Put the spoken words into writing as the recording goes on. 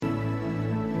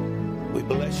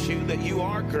bless you that you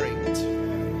are great.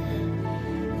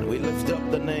 And we lift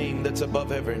up the name that's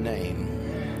above every name,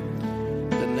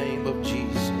 the name of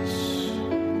Jesus.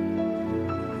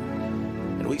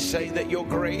 And we say that you're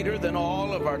greater than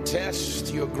all of our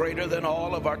tests. You're greater than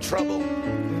all of our trouble.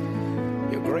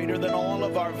 You're greater than all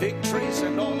of our victories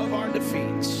and all of our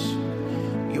defeats.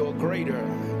 You're greater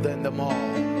than them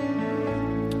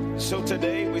all. So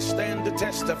today we stand to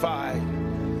testify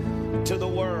to the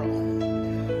world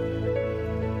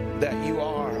that you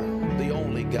are the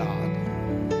only God,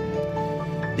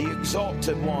 the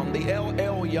exalted one, the El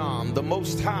Elyon, the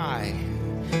Most High.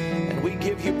 And we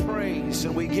give you praise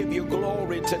and we give you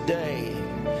glory today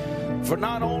for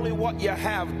not only what you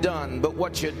have done, but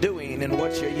what you're doing and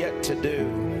what you're yet to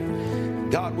do.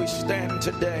 God, we stand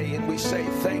today and we say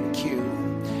thank you.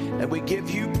 And we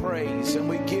give you praise and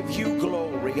we give you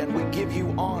glory and we give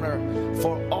you honor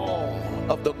for all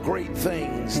of the great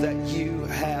things that you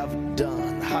have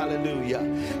done.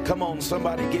 Hallelujah. Come on,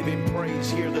 somebody give him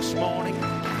praise here this morning.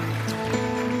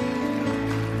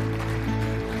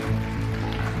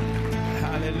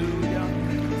 Hallelujah.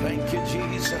 Thank you,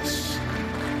 Jesus.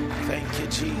 Thank you,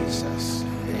 Jesus.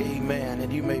 Amen.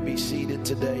 And you may be seated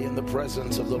today in the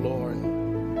presence of the Lord.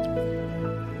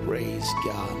 Praise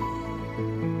God.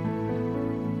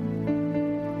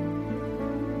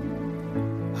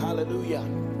 Hallelujah.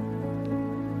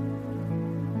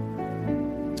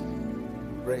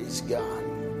 Praise God.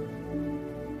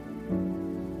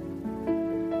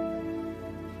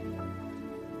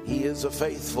 He is a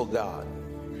faithful God.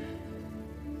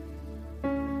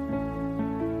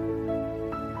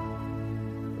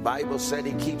 The Bible said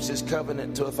he keeps his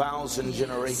covenant to 1,000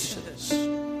 generations.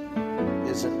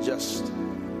 Isn't just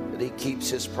that he keeps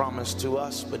his promise to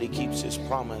us, but he keeps his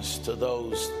promise to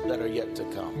those that are yet to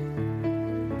come.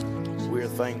 We're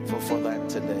thankful for that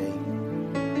today.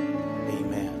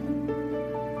 Amen.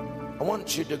 I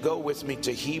want you to go with me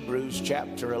to Hebrews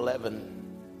chapter 11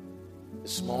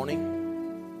 this morning.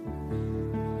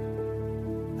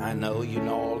 I know you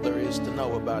know all there is to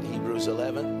know about Hebrews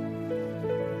 11.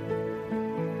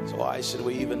 So why should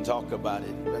we even talk about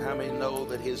it? But how many know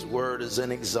that his word is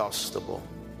inexhaustible?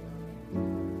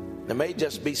 There may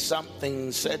just be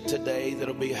something said today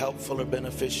that'll be helpful or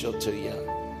beneficial to you.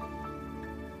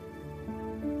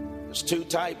 There's two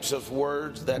types of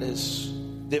words that is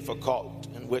difficult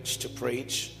in which to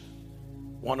preach.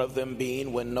 One of them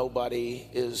being when nobody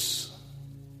is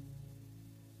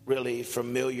really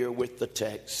familiar with the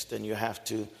text and you have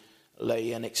to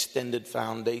lay an extended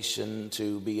foundation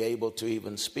to be able to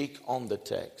even speak on the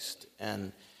text.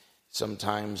 And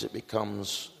sometimes it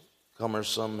becomes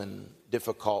cumbersome and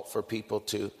difficult for people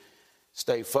to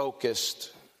stay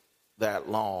focused that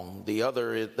long. The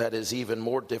other that is even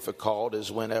more difficult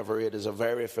is whenever it is a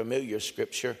very familiar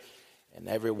scripture and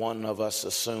every one of us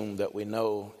assume that we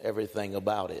know everything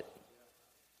about it.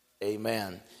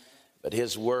 Amen. But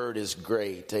his word is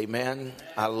great. Amen.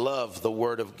 I love the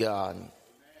word of God.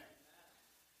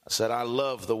 I said, I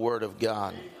love the word of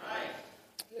God.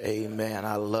 Amen.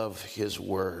 I love his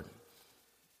word.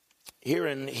 Here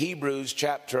in Hebrews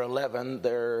chapter 11,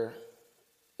 there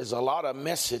is a lot of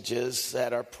messages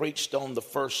that are preached on the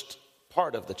first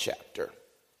part of the chapter.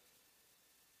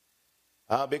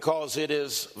 Because it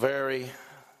is very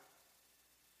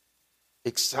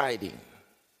exciting.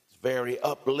 It's very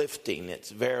uplifting. It's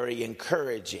very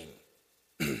encouraging.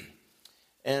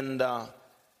 And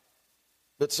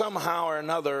but somehow or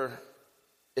another,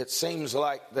 it seems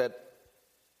like that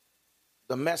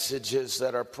the messages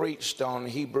that are preached on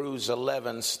Hebrews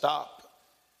 11 stop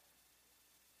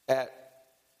at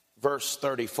verse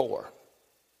 34.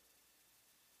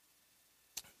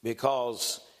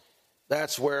 Because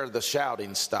that's where the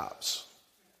shouting stops.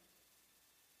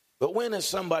 But when is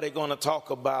somebody going to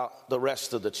talk about the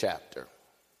rest of the chapter?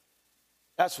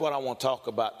 That's what I want to talk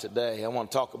about today. I want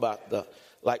to talk about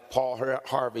like Paul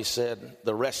Harvey said,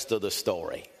 the rest of the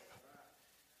story.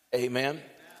 Amen.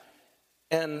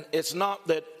 And it's not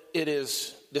that it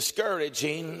is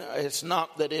discouraging. It's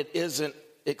not that it isn't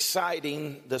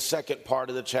exciting, the second part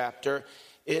of the chapter.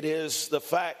 It is the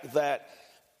fact that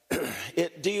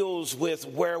it deals with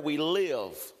where we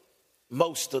live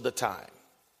most of the time.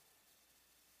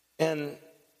 And,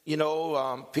 you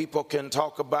know, people can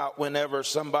talk about whenever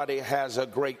somebody has a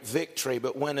great victory,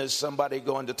 but when is somebody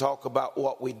going to talk about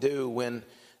what we do when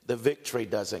the victory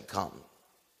doesn't come?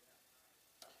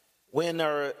 When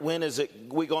is it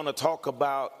we going to talk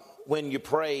about when you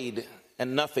prayed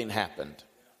and nothing happened?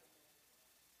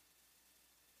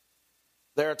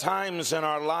 There are times in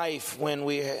our life when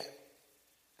we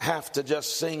have to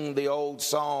just sing the old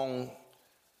song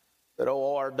that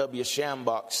O.R.W.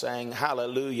 Shambach sang,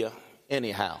 Hallelujah,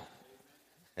 anyhow.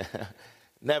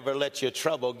 Never let your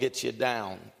trouble get you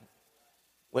down.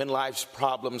 When life's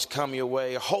problems come your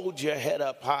way, hold your head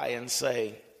up high and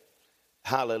say,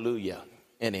 hallelujah,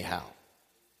 anyhow.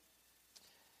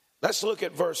 Let's look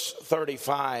at verse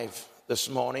 35 this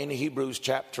morning, Hebrews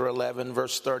chapter 11,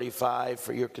 verse 35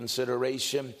 for your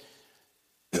consideration.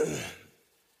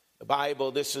 The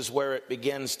Bible, this is where it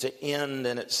begins to end,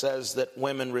 and it says that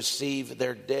women receive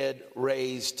their dead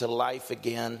raised to life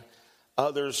again.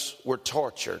 Others were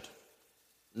tortured,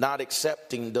 not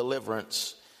accepting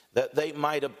deliverance, that they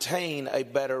might obtain a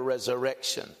better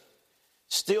resurrection.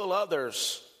 Still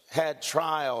others had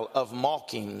trial of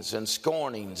mockings and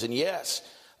scornings, and yes,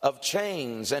 of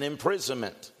chains and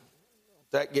imprisonment.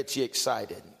 That gets you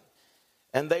excited.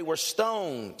 And they were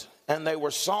stoned, and they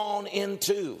were sawn in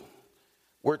two,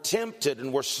 were tempted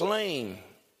and were slain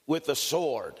with the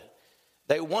sword.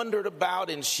 They wandered about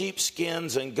in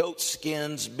sheepskins and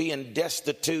goatskins, being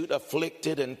destitute,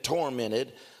 afflicted, and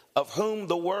tormented, of whom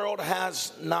the world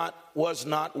was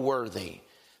not worthy.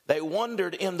 They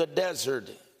wandered in the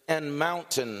desert and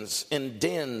mountains, in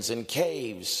dens and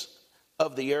caves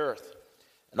of the earth.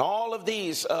 And all of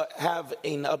these have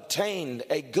obtained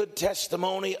a good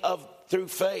testimony through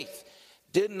faith,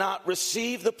 did not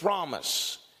receive the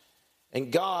promise.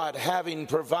 And God, having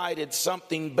provided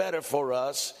something better for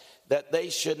us, that they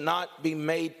should not be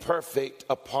made perfect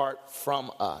apart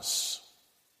from us.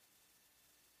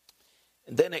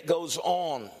 And then it goes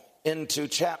on into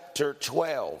chapter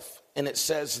 12, and it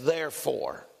says,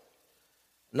 therefore.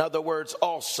 In other words,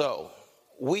 also.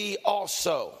 We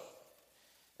also.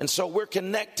 And so we're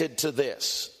connected to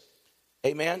this.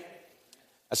 Amen?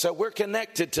 So we're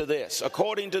connected to this.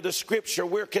 According to the scripture,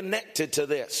 we're connected to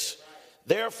this.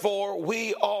 Therefore,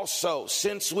 we also,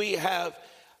 since we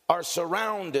are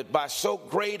surrounded by so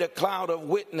great a cloud of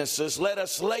witnesses, let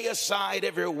us lay aside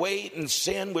every weight and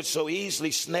sin which so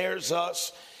easily snares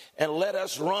us, and let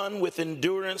us run with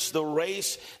endurance the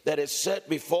race that is set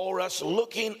before us,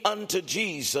 looking unto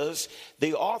Jesus,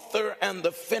 the author and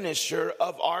the finisher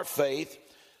of our faith,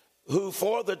 who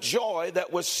for the joy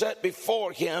that was set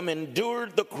before him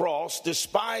endured the cross,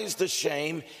 despised the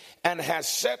shame, and has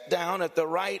sat down at the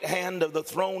right hand of the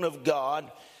throne of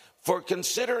God. For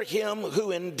consider him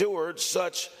who endured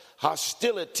such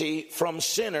hostility from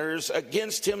sinners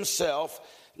against himself,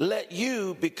 lest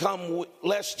you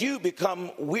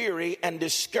become weary and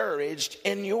discouraged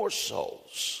in your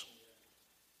souls.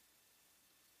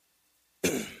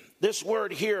 This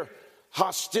word here,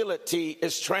 hostility,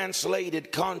 is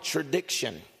translated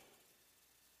contradiction.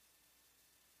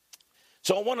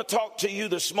 So I want to talk to you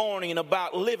this morning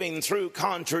about living through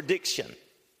contradiction.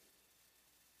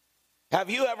 Have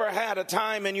you ever had a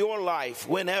time in your life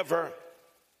whenever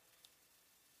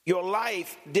your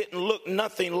life didn't look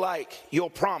nothing like your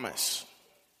promise?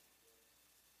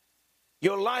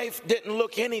 Your life didn't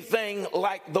look anything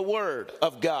like the word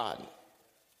of God.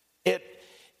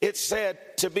 It said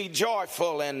to be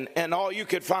joyful, and all you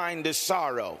could find is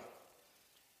sorrow.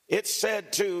 It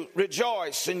said to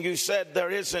rejoice, and you said there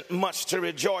isn't much to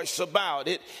rejoice about.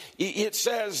 It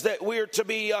says that we're to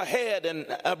be ahead and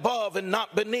above and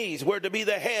not beneath. We're to be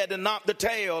the head and not the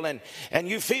tail, and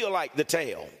you feel like the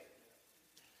tail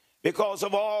because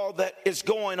of all that is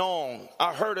going on.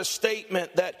 I heard a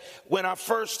statement that when I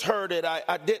first heard it,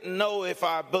 I didn't know if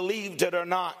I believed it or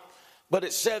not. But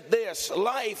it said this: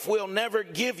 life will never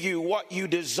give you what you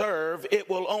deserve. It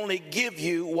will only give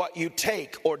you what you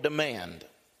take or demand.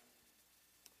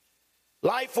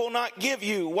 Life will not give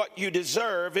you what you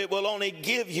deserve. It will only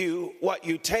give you what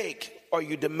you take or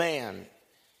you demand.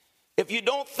 If you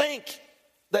don't think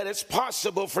that it's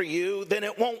possible for you, then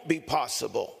it won't be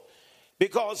possible.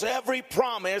 Because every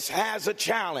promise has a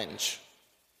challenge.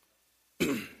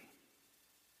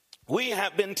 We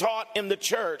have been taught in the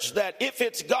church that if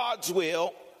it's God's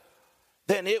will,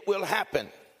 then it will happen.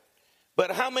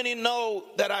 But how many know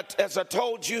that as I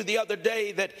told you the other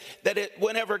day, that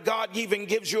whenever God even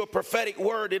gives you a prophetic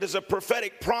word, it is a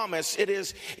prophetic promise. It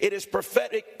is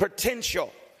prophetic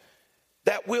potential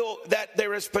that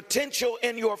there is potential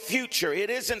in your future. It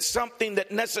isn't something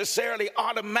that necessarily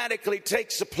automatically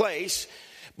takes place,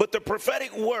 but the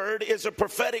prophetic word is a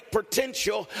prophetic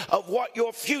potential of what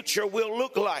your future will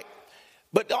look like.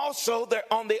 But also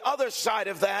on the other side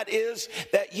of that is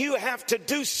that you have to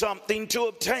do something to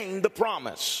obtain the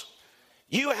promise.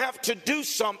 You have to do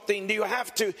something.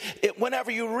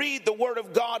 Whenever you read the word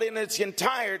of God in its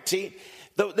entirety,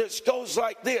 this goes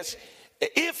like this: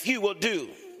 if you will do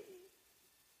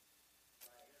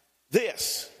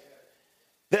this,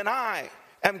 then I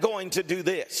am going to do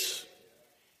this.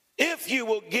 If you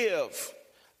will give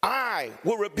I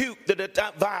will rebuke the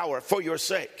devourer for your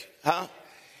sake.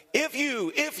 If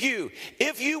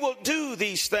you will do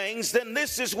these things, then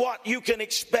this is what you can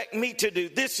expect me to do.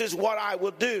 This is what I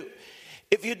will do.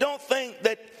 If you don't think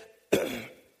that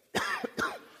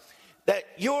that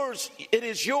it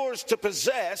is yours to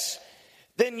possess,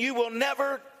 then you will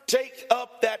never take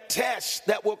up that test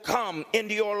that will come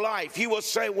into your life. You will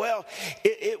say, well,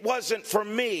 it wasn't for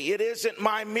me. It isn't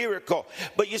my miracle.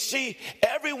 But you see,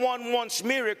 everyone wants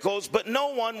miracles, but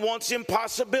no one wants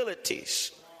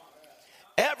impossibilities.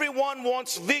 Everyone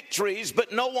wants victories,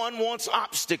 but no one wants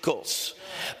obstacles.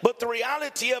 But the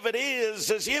reality of it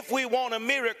is if we want a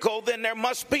miracle, then there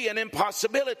must be an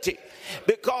impossibility.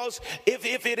 Because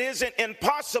if it isn't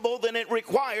impossible, then it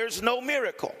requires no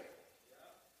miracle.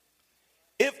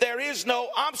 If there is no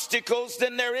obstacles,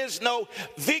 then there is no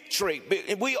victory.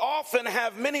 We often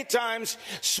have many times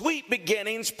sweet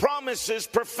beginnings, promises,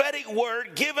 prophetic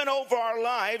word given over our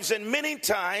lives. And many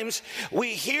times we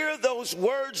hear those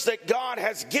words that God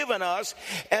has given us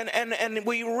and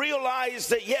we realize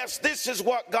that yes, this is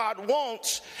what God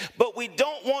wants, but we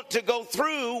don't want to go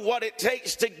through what it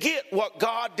takes to get what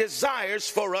God desires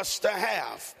for us to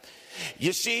have.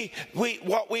 You see,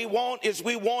 what we want is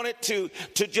we want it to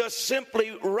just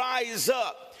simply rise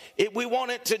up. We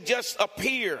want it to just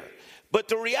appear. But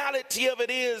the reality of it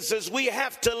is we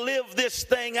have to live this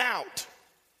thing out.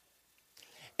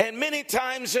 And many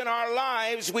times in our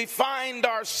lives, we find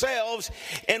ourselves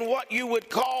in what you would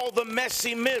call the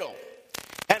messy middle.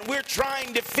 And we're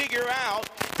trying to figure out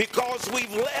because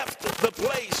we've left the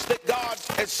place that God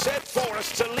has said for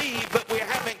us to leave, but we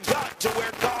haven't got to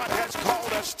where God has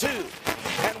called us to.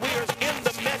 And we are in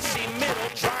the messy middle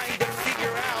trying to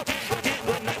figure out,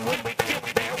 when we get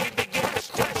there, we begin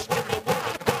to question the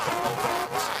word of God over our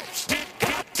lives. Did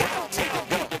God tell me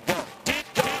to go? Did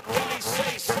God really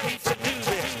say for me to do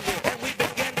this? And we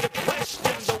begin to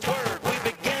question the word.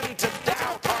 We begin to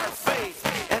doubt our faith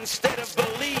instead of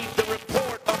believe the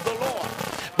report of the Lord.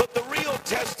 But the real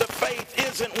test of faith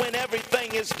isn't when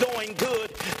everything is going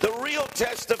good. The real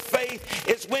test of faith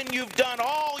is when you've done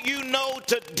all you know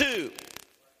to do,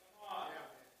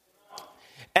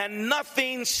 and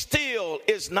nothing still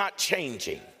is not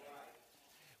changing.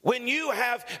 When you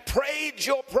have prayed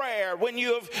your prayer, when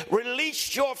you have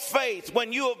released your faith,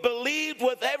 when you have believed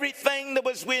with everything that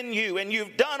was in you, and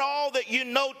you've done all that you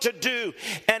know to do,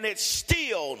 and it's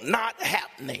still not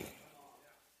happening.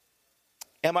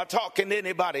 Am I talking to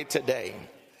anybody today?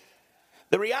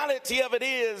 The reality of it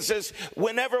is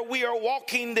whenever we are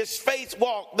walking this faith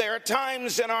walk, there are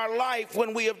times in our life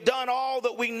when we have done all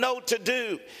that we know to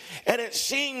do, and it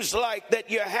seems like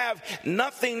that you have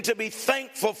nothing to be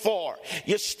thankful for.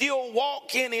 You still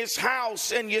walk in his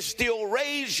house and you still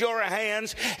raise your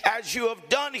hands as you have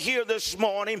done here this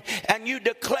morning, and you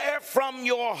declare from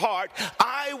your heart,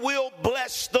 I will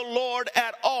bless the Lord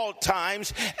at all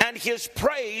times, and his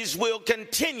praise will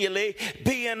continually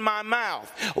be in my mouth.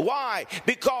 Why?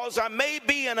 Because I may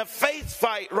be in a faith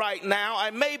fight right now.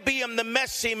 I may be in the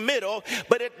messy middle,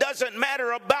 but it doesn't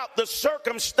matter about the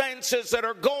circumstances that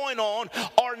are going on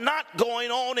or not going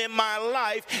on in my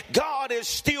life. God is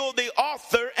still the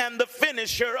author and the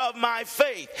finisher of my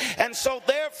faith. And so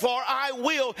therefore I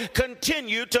will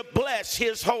continue to bless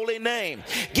his holy name.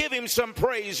 Give him some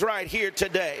praise right here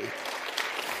today.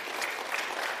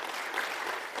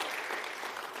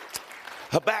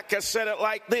 Habakkuk said it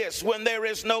like this: when there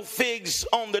is no figs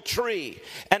on the tree,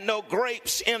 and no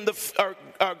grapes in the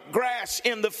grass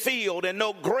in the field, and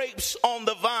no grapes on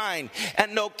the vine,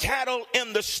 and no cattle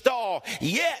in the stall,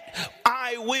 yet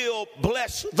I will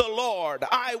bless the Lord.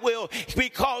 I will,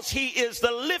 because he is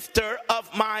the lifter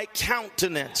of my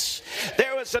countenance.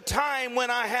 There was a time when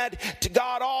I had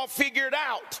God all figured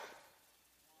out.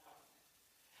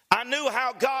 I knew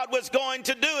how God was going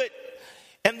to do it.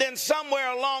 And then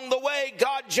somewhere along the way,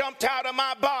 God jumped out of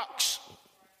my box.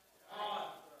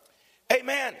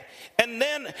 Amen. And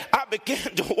then I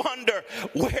began to wonder,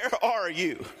 where are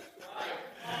you?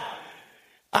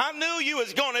 I knew you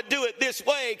was going to do it this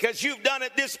way because you've done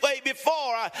it this way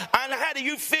before. How do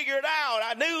you figure it out?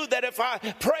 I knew that if I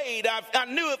prayed, I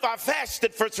knew if I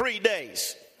fasted for 3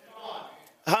 days.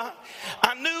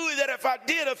 I knew that if I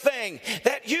did a thing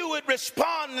that you would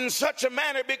respond in such a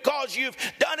manner because you've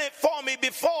done it for me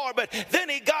before. But then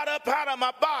he got up out of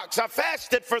my box. I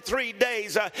fasted for 3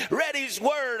 days. I read his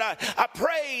word. I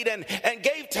prayed and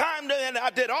gave time to, and I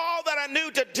did all that I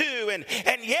knew to do. And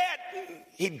yet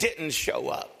he didn't show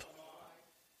up.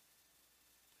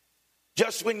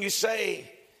 Just when you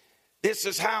say this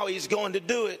is how he's going to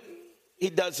do it,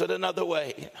 he does it another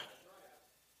way.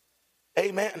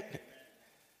 Amen.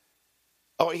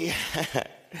 Oh, yeah.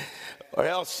 Or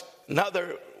else, in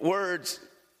other words,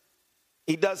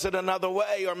 he does it another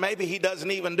way, or maybe he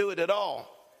doesn't even do it at all.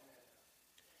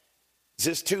 Is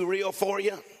this too real for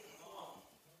you?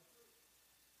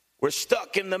 We're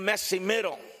stuck in the messy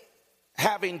middle,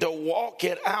 having to walk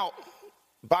it out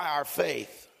by our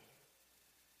faith.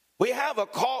 We have a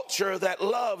culture that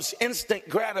loves instant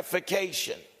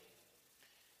gratification,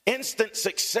 instant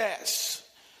success.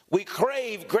 We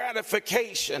crave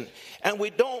gratification, and we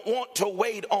don't want to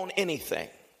wait on anything.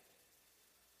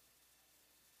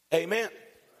 Amen.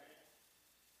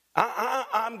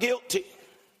 I'm guilty.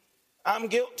 I'm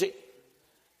guilty.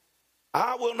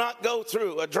 I will not go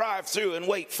through a drive-through and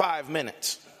wait 5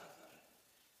 minutes.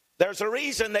 There's a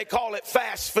reason they call it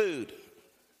fast food.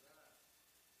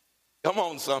 Come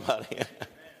on, somebody.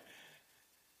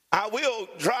 I will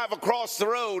drive across the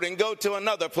road and go to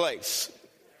another place.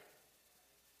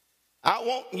 I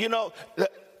won't,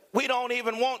 we don't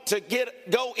even want to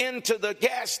go into the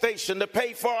gas station to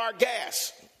pay for our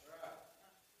gas.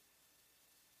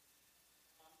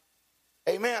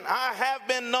 Amen. I have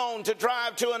been known to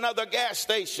drive to another got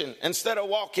station instead of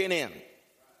walking in.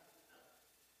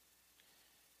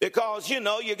 Because,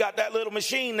 you got that little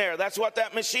machine there. That's what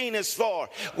that machine is for.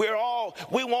 We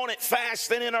want it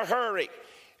fast and in a hurry.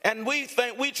 And we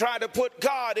think we try to put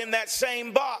God in that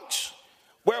same box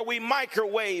where we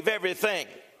microwave everything.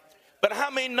 But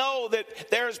how many know that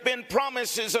there's been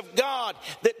promises of God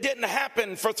that didn't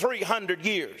happen for 300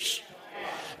 years?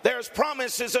 There's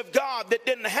promises of God that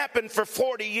didn't happen for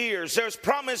 40 years. There's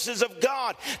promises of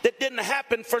God that didn't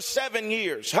happen for 7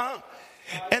 years,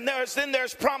 And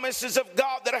there's promises of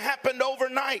God that happened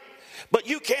overnight. But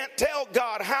you can't tell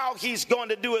God how he's going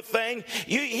to do a thing.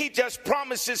 He just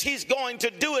promises he's going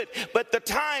to do it, but the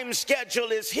time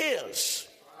schedule is his.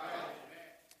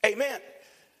 Amen.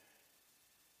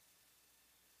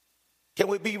 Can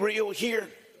we be real here?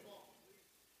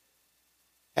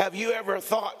 Have you ever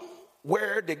thought,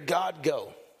 where did God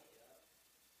go?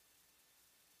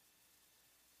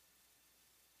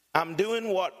 I'm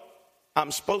doing what I'm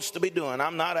supposed to be doing.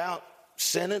 I'm not out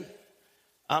sinning.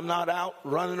 I'm not out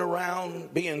running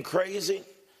around being crazy.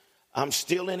 I'm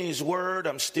still in his word.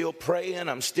 I'm still praying.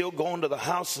 I'm still going to the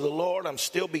house of the Lord. I'm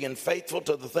still being faithful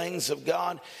to the things of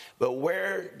God. But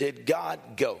where did God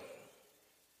go?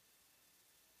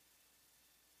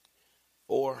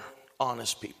 For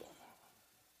honest people.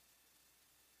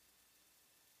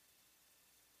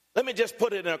 Let me just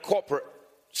put it in a corporate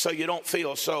so you don't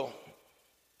feel so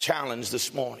challenged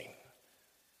this morning.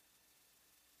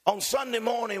 On Sunday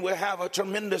morning, we have a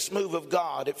tremendous move of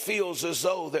God. It feels as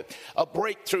though that a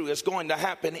breakthrough is going to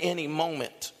happen any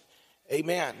moment.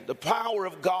 Amen. The power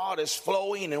of God is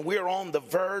flowing, and we're on the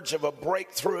verge of a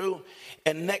breakthrough.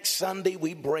 And next Sunday,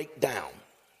 we break down.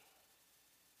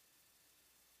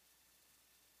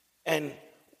 And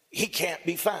he can't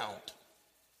be found.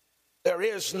 There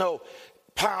is no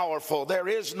powerful, there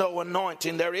is no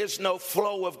anointing, there is no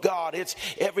flow of God.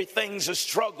 Everything's a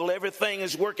struggle, everything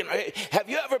is working. Have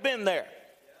you ever been there?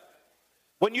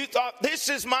 When you thought, this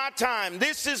is my time,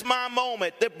 this is my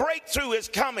moment, the breakthrough is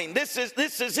coming, this is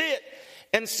it,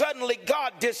 and suddenly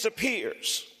God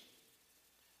disappears.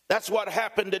 That's what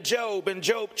happened to Job in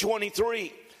Job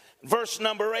 23, verse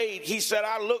number 8. He said,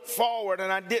 I looked forward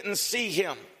and I didn't see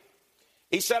him.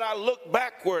 He said, I looked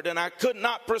backward and I could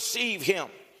not perceive him.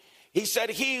 He said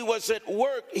he was at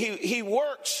work. He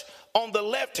works on the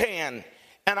left hand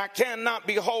and I cannot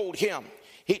behold him.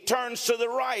 He turns to the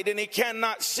right and he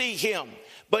cannot see him.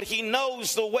 But he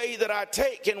knows the way that I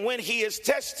take. And when he has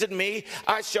tested me,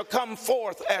 I shall come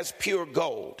forth as pure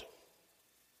gold.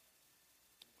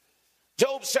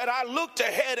 Job said, I looked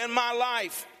ahead in my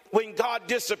life when God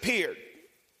disappeared.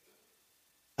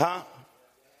 I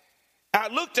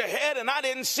looked ahead and I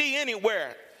didn't see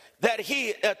anywhere that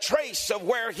a trace of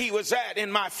where he was at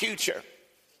in my future.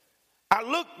 I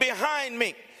looked behind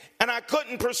me and I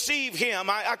couldn't perceive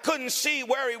him. I couldn't see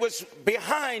where he was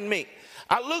behind me.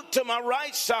 I looked to my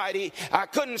right side. I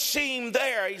couldn't see him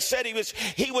there. He said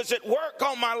he was at work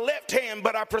on my left hand,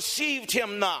 but I perceived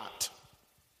him not.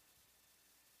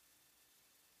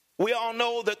 We all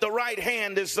know that the right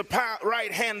hand is the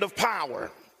right hand of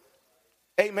power.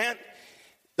 Amen.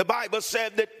 The Bible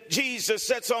said that Jesus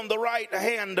sits on the right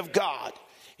hand of God.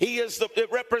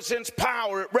 It represents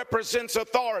power. It represents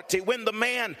authority. When the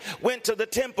man went to the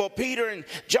temple, Peter and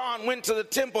John went to the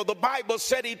temple, the Bible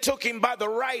said he took him by the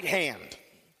right hand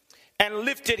and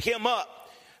lifted him up.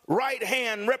 right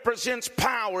hand represents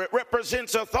power. It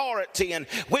represents authority. And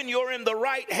when you're in the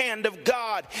right hand of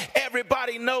God,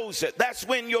 everybody knows it. That's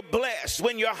when you're blessed,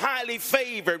 when you're highly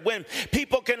favored, when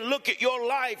people can look at your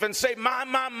life and say,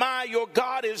 my, your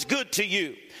God is good to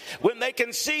you. When they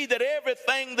can see that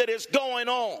everything that is going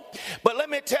on. But let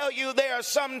me tell you, there are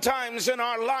some times in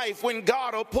our life when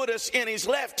God will put us in his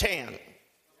left hand.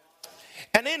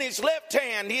 And in his left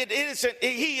hand, he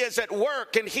is at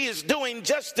work, and he is doing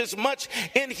just as much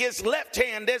in his left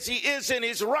hand as he is in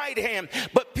his right hand.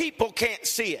 But people can't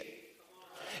see it.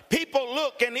 People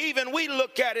look, and even we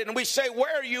look at it and we say,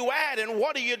 where are you at and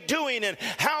what are you doing and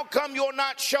how come you're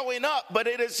not showing up? But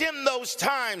it is in those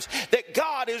times that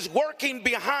God is working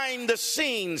behind the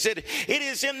scenes. It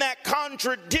is in that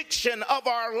contradiction of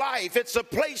our life. It's a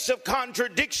place of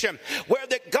contradiction where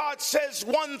that God says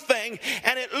one thing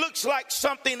and it looks like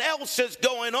something else is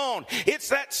going on. It's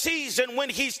that season when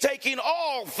he's taking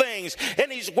all things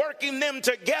and he's working them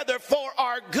together for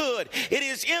our good. It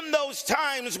is in those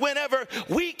times whenever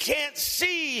we can't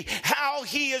see how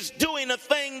he is doing a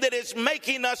thing that is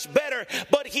making us better,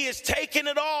 but he is taking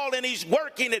it all and he's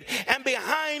working it, and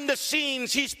behind the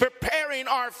scenes he's preparing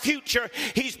our future.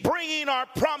 He's bringing our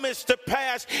promise to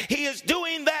pass. He is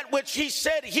doing that which he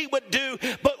said he would do,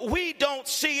 but we don't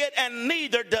see it, and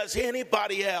neither does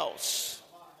anybody else.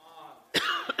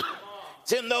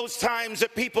 It's in those times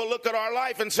that people look at our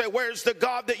life and say, where's the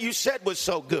God that you said was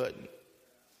so good?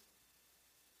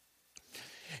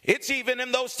 It's even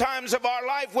in those times of our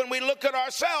life when we look at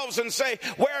ourselves and say,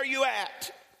 where are you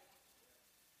at?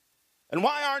 And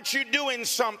why aren't you doing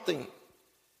something?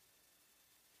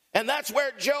 And that's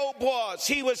where Job was.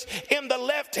 He was in the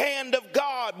left hand of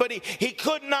God, but he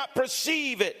could not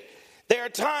perceive it. There are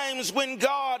times when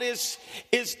God is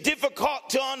difficult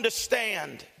to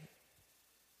understand.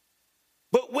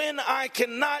 But when I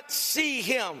cannot see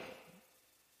him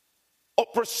or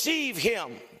perceive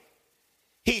him,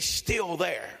 he's still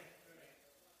there.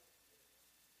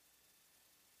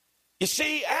 You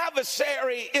see,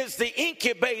 adversary is the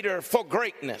incubator for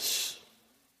greatness.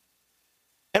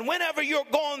 And whenever you're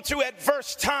going through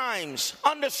adverse times,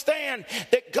 understand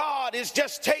that God is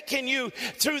just taking you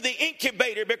through the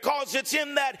incubator, because it's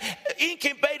in that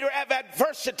incubator of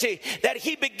adversity that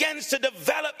he begins to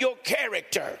develop your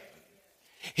character.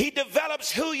 He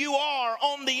develops who you are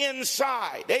on the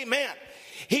inside. Amen.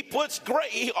 He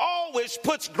always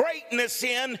puts greatness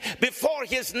in before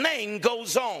his name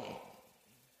goes on.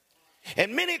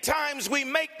 And many times we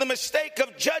make the mistake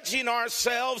of judging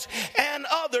ourselves and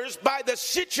others by the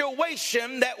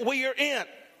situation that we are in.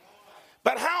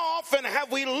 But how often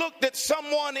have we looked at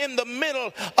someone in the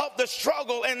middle of the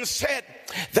struggle and said,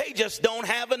 they just don't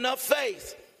have enough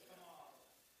faith.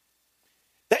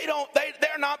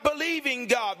 They're not believing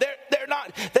God.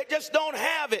 They just don't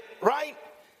have it, right?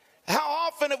 How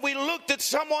often have we looked at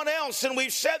someone else and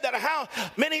we've said that? How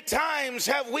many times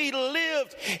have we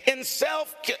lived in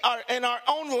our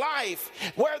own life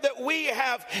where that we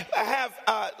have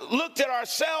looked at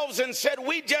ourselves and said,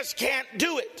 we just can't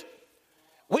do it.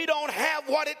 We don't have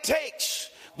what it takes.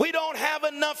 We don't have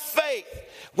enough faith.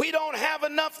 We don't have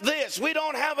enough this. We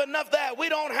don't have enough that. We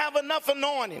don't have enough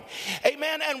anointing.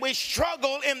 Amen. And we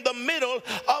struggle in the middle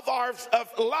of our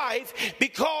life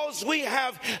because we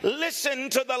have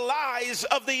listened to the lies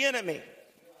of the enemy.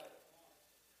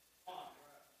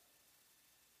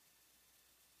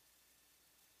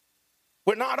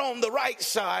 We're not on the right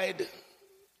side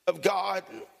of God,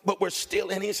 but we're still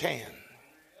in his hand.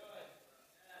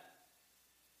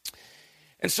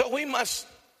 And so we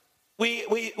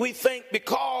think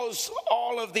because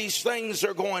all of these things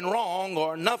are going wrong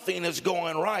or nothing is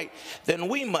going right, then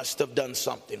we must have done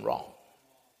something wrong.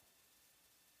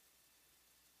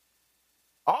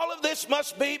 All of this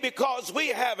must be because we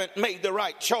haven't made the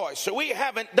right choice, or we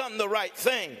haven't done the right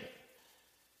thing.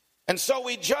 And so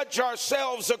we judge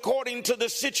ourselves according to the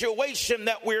situation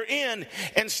that we're in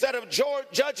instead of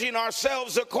judging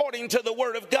ourselves according to the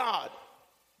Word of God.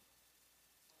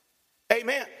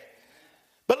 Amen.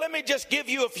 But let me just give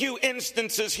you a few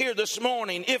instances here this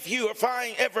morning. If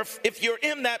you're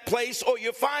in that place or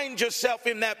you find yourself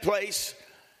in that place,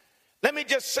 let me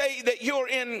just say that you're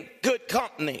in good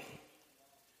company.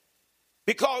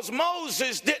 Because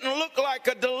Moses didn't look like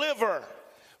a deliverer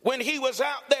when he was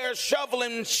out there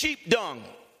shoveling sheep dung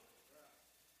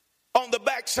on the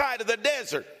backside of the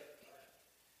desert.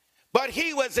 But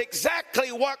he was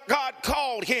exactly what God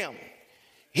called him.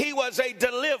 He was a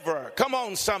deliverer. Come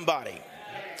on, somebody.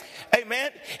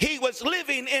 Amen. He was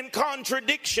living in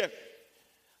contradiction.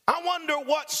 I wonder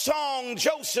what song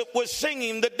Joseph was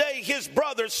singing the day his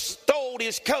brothers stole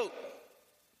his coat.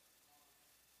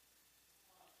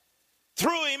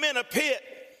 threw him in a pit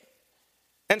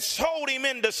and sold him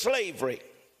into slavery.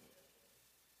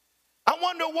 I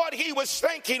wonder what he was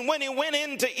thinking when he went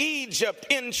into Egypt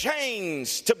in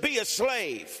chains to be a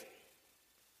slave.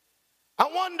 I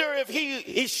wonder if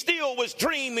he still was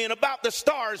dreaming about the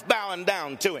stars bowing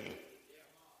down to him.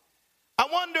 I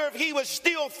wonder if he was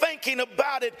still thinking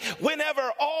about it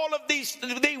whenever all of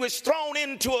he was thrown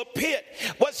into a pit.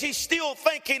 Was he still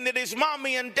thinking that his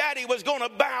mommy and daddy was going to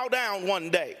bow down one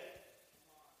day?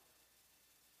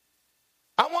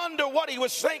 I wonder what he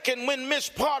was thinking when Miss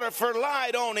Potiphar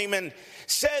lied on him and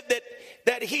said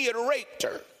that he had raped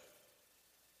her.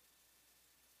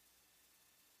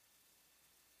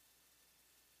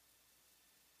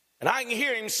 And I can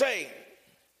hear him say,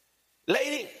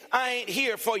 lady, I ain't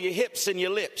here for your hips and your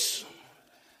lips.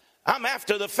 I'm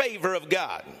after the favor of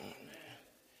God.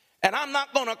 And I'm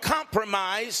not going to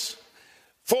compromise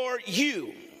for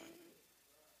you.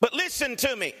 But listen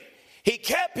to me. He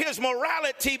kept his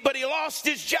morality, but he lost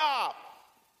his job.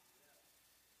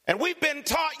 And we've been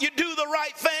taught you do the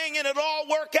right thing and it'll all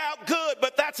work out good,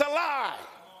 but that's a lie.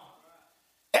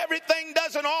 Everything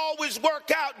doesn't always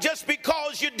work out just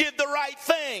because you did the right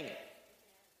thing.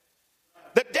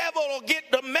 The devil will get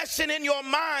to messing in your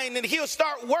mind and he'll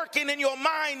start working in your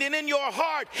mind and in your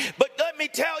heart. But let me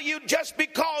tell you, just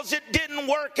because it didn't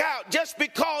work out, just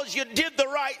because you did the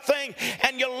right thing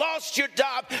and you lost your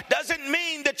job, doesn't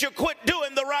mean that you quit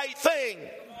doing the right thing.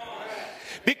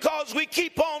 Because we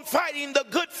keep on fighting the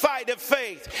good fight of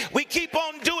faith. We keep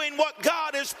on doing what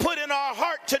God has put in our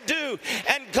heart to do.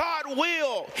 And God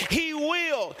will, He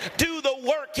will do the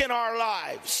work in our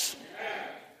lives.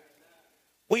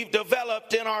 We've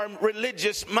developed in our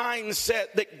religious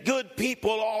mindset that good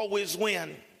people always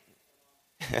win.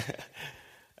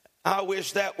 I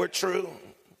wish that were true.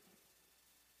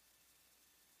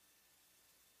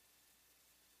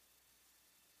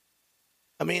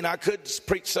 I mean, I could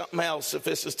preach something else if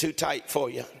this is too tight for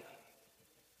you.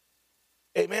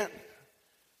 Amen.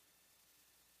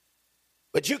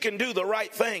 But you can do the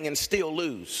right thing and still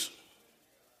lose.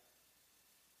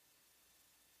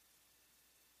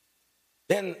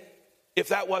 Then, if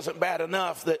that wasn't bad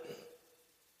enough that,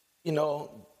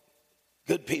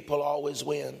 good people always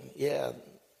win. Yeah,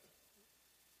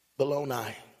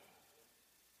 baloney.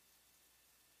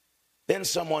 Then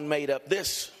someone made up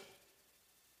this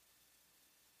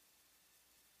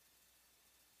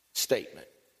statement.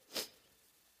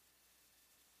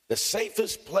 The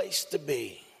safest place to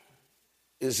be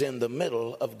is in the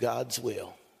middle of God's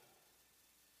will.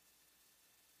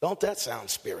 Don't that sound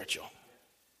spiritual?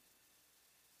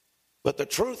 But the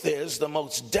truth is, the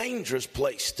most dangerous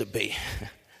place to be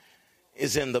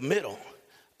is in the middle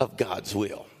of God's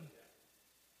will.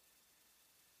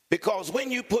 Because when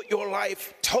you put your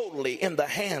life totally in the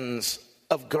hands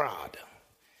of God,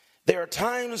 there are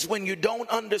times when you don't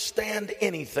understand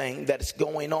anything that's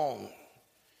going on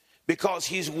because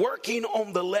He's working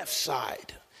on the left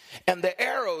side. And the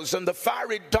arrows and the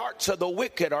fiery darts of the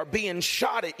wicked are being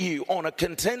shot at you on a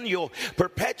continual,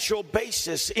 perpetual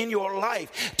basis in your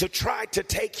life to try to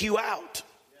take you out.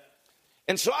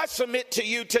 And so I submit to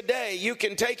you today, you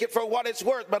can take it for what it's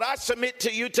worth, but I submit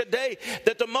to you today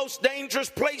that the most dangerous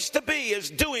place to be is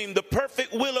doing the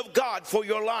perfect will of God for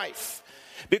your life.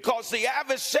 Because the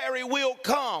adversary will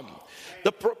come.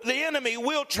 The enemy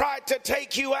will try to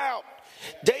take you out.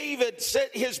 David said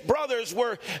his brothers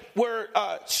were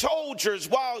soldiers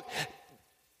while,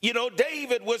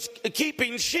 David was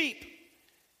keeping sheep.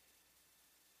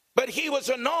 But he was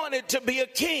anointed to be a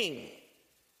king.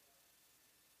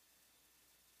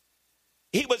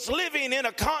 He was living in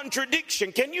a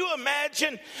contradiction. Can you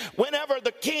imagine whenever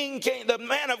the king came, the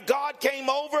man of God came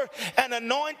over and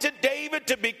anointed David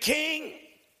to be king?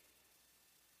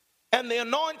 And the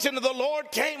anointing of the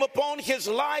Lord came upon his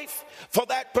life for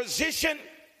that position.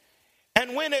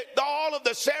 And when all of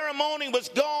the ceremony was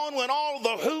gone, when all of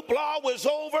the hoopla was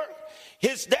over,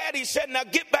 his daddy said, now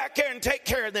get back here and take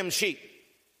care of them sheep.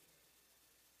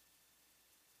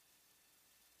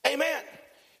 Amen.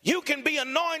 You can be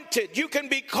anointed. You can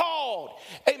be called.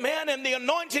 Amen. And the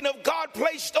anointing of God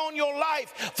placed on your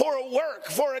life for a work,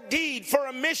 for a deed, for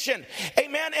a mission.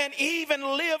 Amen. And even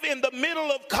live in the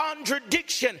middle of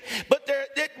contradiction. But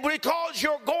because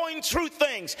you're going through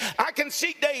things, I can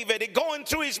see David going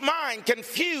through his mind,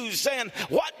 confused, saying,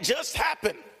 what just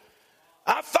happened?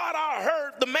 I thought I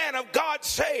heard the man of God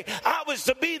say I was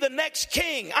to be the next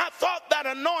king. I thought that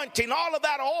anointing, all of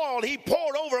that oil he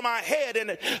poured over my head and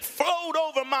it flowed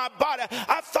over my body.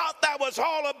 I thought that was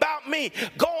all about me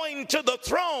going to the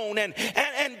throne and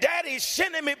daddy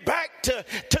sending me back to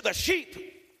the sheep.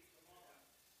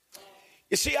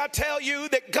 You see, I tell you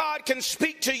that God can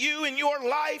speak to you in your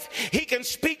life. He can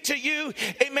speak to you,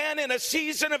 amen, in a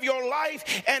season of your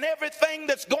life, and everything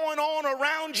that's going on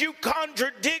around you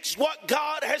contradicts what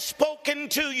God has spoken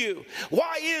to you.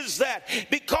 Why is that?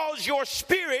 Because your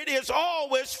spirit is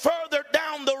always further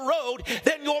down the road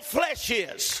than your flesh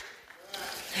is.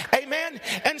 Amen.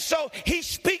 And so he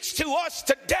speaks to us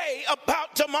today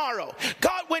about tomorrow.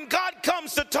 When God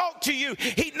comes to talk to you,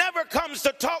 he never comes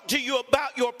to talk to you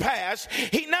about your past.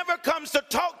 He never comes to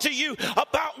talk to you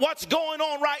about what's going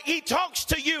on right. He talks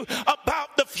to you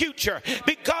about the future,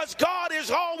 because God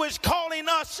is always calling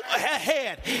us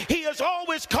ahead. He is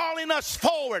always calling us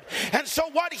forward. And so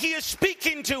what he is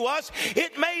speaking to us,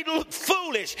 it may look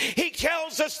foolish. He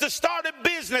tells us to start a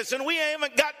business and we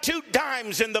haven't got 2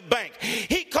 dimes in the bank.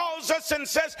 He calls us and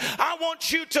says, I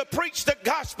want you to preach the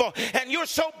gospel, and you're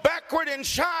so backward and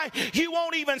shy, you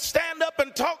won't even stand up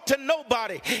and talk to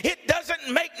nobody. It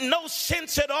doesn't make no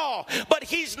sense at all. But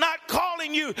he's not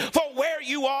calling you for where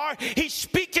you are. He's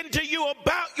speaking to you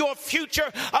about your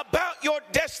future, about your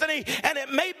destiny, and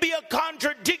it may be a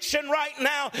contradiction right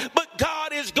now, but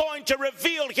God is going to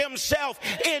reveal himself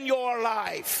in your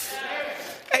life.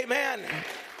 Amen.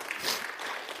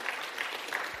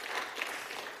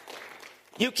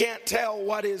 You can't tell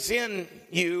what is in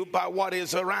you by what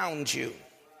is around you.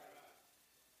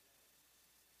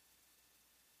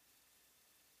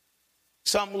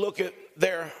 Some look at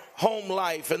their home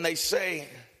life and they say,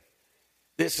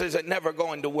 this isn't never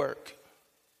going to work.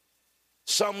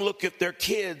 Some look at their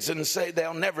kids and say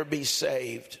they'll never be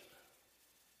saved.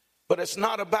 But it's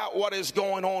not about what is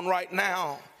going on right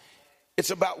now.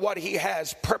 It's about what he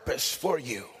has purpose for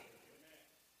you.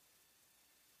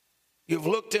 You've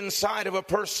looked inside of a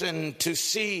person to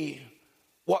see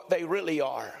what they really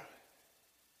are,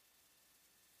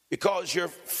 because you're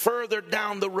further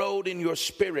down the road in your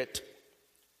spirit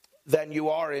than you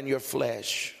are in your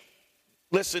flesh.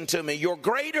 Listen to me. You're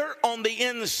greater on the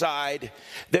inside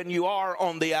than you are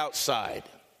on the outside.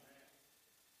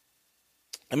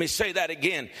 Let me say that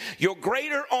again. You're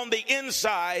greater on the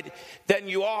inside than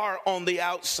you are on the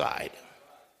outside.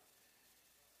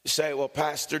 You say, well,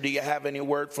 Pastor, do you have any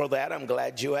word for that? I'm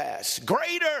glad you asked.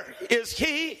 Greater is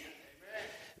he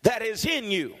that is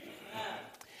in you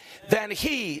than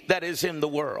he that is in the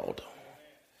world.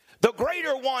 The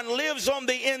greater one lives on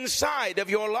the inside of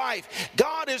your life.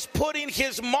 God is putting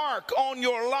his mark on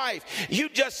your life. You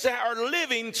just are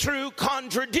living through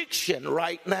contradiction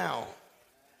right now.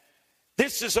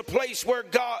 This is a place where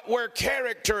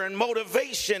character and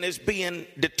motivation is being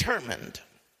determined.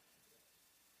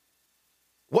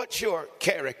 What's your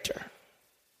character?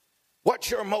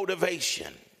 What's your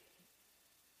motivation?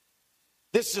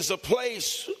 This is a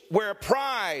place where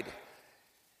pride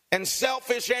and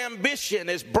selfish ambition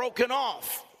is broken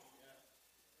off.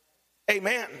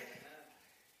 Amen.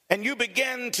 And you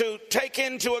begin to take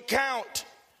into account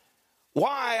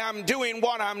why I'm doing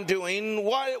what I'm doing.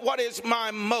 What is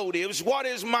my motives? What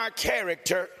is my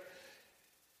character?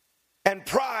 And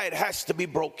pride has to be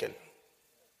broken.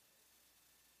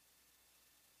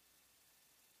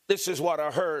 This is what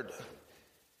I heard.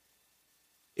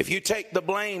 If you take the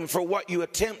blame for what you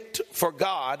attempt for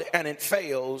God and it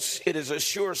fails, it is a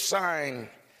sure sign,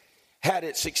 had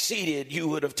it succeeded, you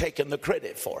would have taken the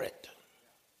credit for it.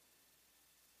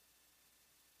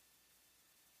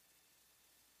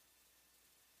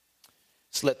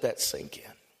 Let's let that sink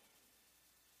in.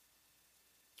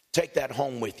 Take that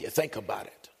home with you. Think about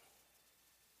it.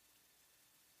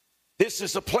 This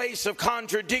is a place of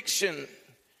contradiction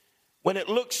when it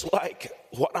looks like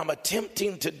what I'm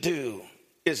attempting to do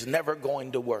is never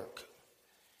going to work.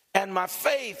 And my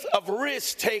faith of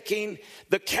risk taking,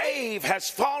 the cave has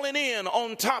fallen in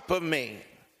on top of me.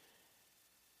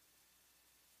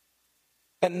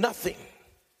 And nothing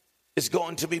is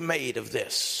going to be made of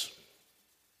this.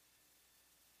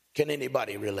 Can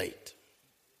anybody relate?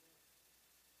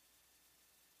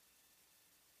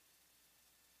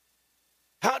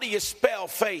 How do you spell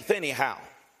faith anyhow?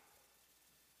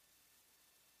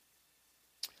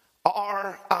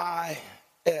 R-I-S-K.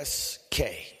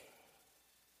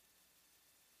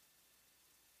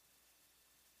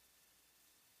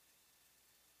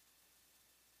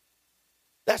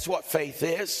 That's what faith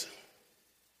is.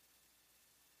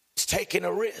 It's taking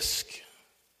a risk.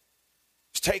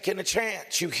 It's taking a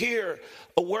chance. You hear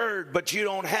a word, but you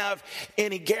don't have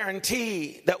any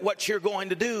guarantee that what you're going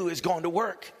to do is going to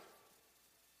work.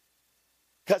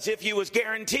 Because if you was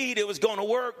guaranteed it was going to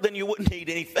work, then you wouldn't need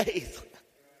any faith.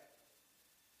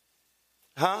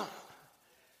 Huh?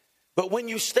 But when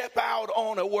you step out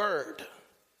on a word,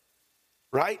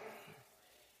 right?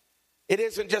 It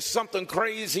isn't just something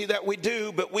crazy that we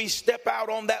do, but we step out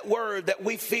on that word that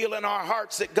we feel in our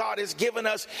hearts that God has given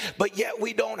us, but yet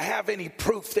we don't have any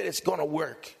proof that it's going to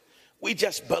work. We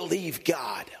just believe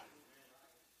God.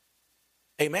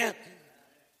 Amen.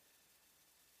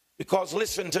 Because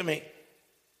listen to me.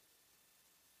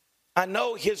 I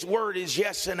know his word is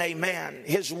yes and amen.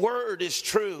 His word is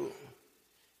true.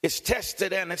 It's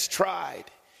tested and it's tried.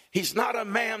 He's not a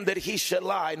man that he should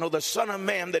lie, nor the son of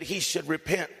man that he should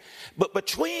repent. But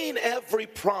between every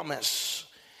promise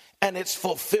and its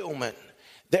fulfillment,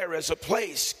 there is a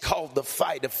place called the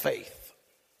fight of faith.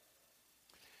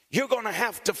 You're going to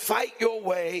have to fight your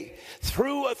way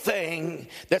through a thing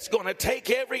that's going to take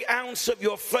every ounce of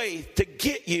your faith to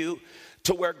get you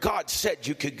to where God said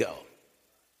you could go.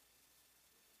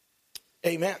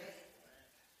 Amen.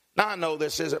 Now, I know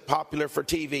this isn't popular for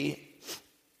TV,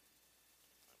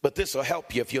 but this will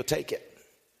help you if you'll take it.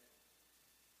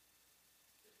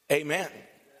 Amen.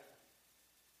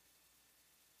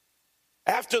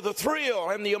 After the thrill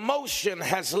and the emotion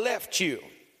has left you,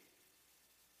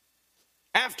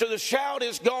 after the shout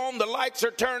is gone, the lights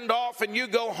are turned off, and you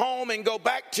go home and go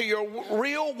back to your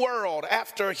real world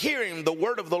after hearing the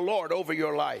word of the Lord over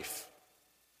your life,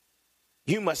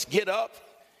 you must get up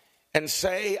and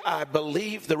say, I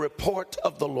believe the report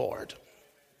of the Lord.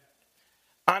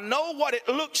 I know what it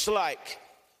looks like.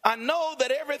 I know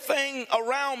that everything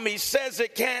around me says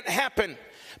it can't happen,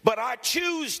 but I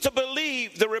choose to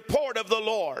believe the report of the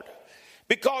Lord.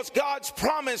 Because God's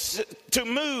promised to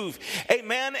move,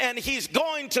 amen, and he's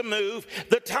going to move.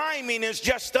 The timing is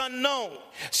just unknown.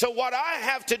 So what I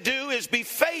have to do is be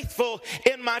faithful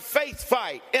in my faith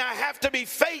fight. And I have to be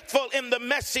faithful in the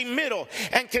messy middle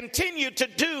and continue to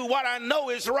do what I know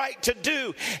is right to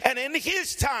do. And in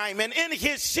his time and in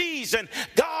his season,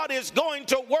 God is going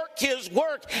to work his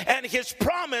work, and his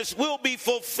promise will be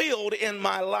fulfilled in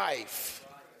my life.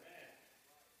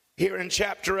 Here in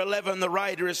chapter 11, the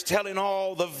writer is telling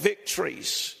all the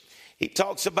victories. He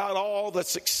talks about all the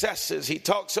successes. He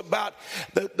talks about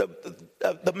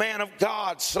the man of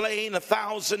God slaying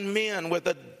 1,000 men with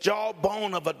the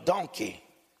jawbone of a donkey.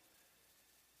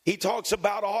 He talks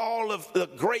about all of the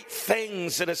great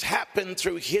things that has happened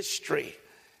through history.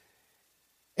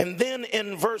 And then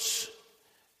in verse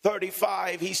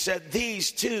 35, he said,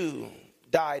 these two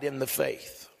died in the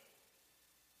faith.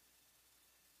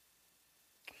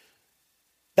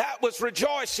 That was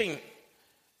rejoicing.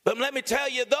 But let me tell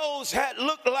you, those had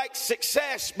looked like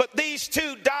success, but these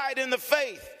two died in the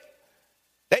faith.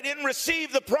 They didn't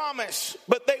receive the promise,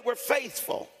 but they were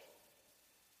faithful.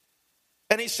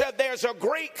 And he said there's a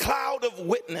great cloud of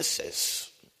witnesses.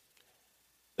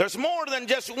 There's more than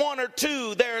just one or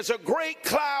two. There's a great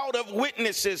cloud of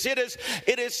witnesses. It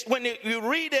is when you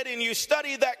read it and you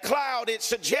study that cloud, it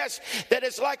suggests that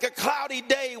it's like a cloudy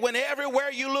day when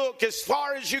everywhere you look, as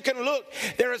far as you can look,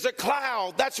 there is a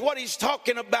cloud. That's what he's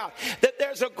talking about. That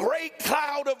there's a great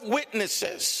cloud of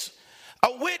witnesses.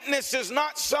 A witness is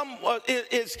not someone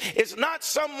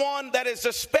that is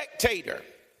a spectator.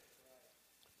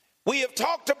 We have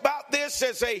talked about this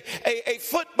as a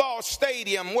football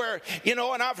stadium where,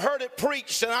 and I've heard it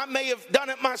preached, and I may have done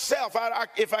it myself.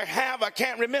 If I have, I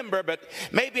can't remember, but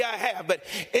maybe I have. But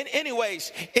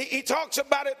anyways, he talks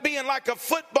about it being like a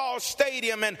football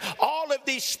stadium, and all of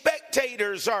these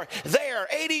spectators are there,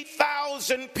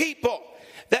 80,000 people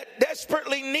that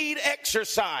desperately need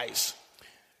exercise,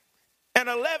 and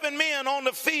 11 men on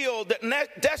the field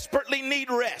that desperately need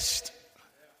rest.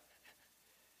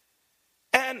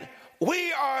 And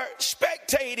we are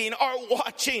spectating or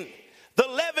watching the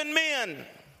 11 men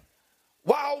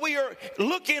while we are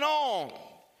looking on.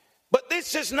 But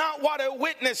this is not what a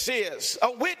witness is.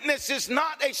 A witness is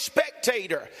not a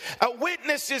spectator. A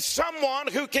witness is someone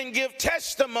who can give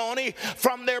testimony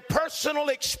from their personal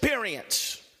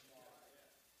experience.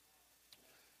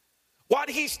 What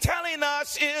he's telling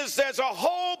us is there's a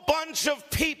whole bunch of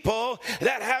people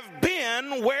that have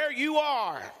been where you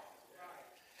are.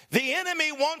 The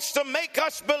enemy wants to make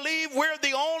us believe we're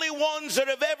the only ones that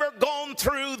have ever gone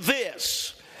through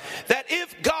this. That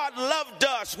if God loved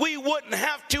us, we wouldn't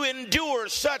have to endure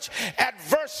such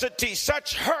adversity,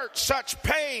 such hurt, such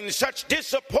pain, such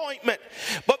disappointment.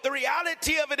 But the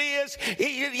reality of it is,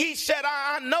 he said,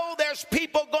 I know there's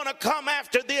people going to come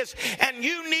after this, and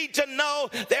you need to know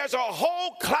there's a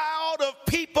whole cloud of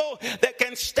people that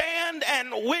can stand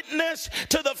and witness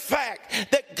to the fact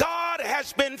that God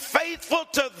has been faithful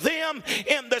to them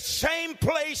in the same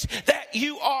place that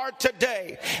you are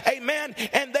today. Amen.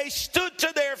 And they stood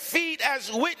to their feet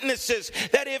as witnesses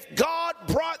that if God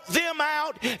brought them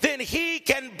out, then he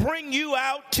can bring you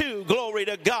out too. Glory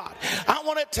to God. I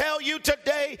want to tell you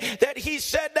today that he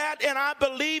said that, and I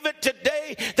believe it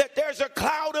today that there's a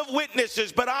cloud of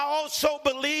witnesses, but I also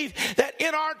believe that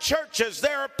in our churches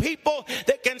there are people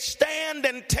that can stand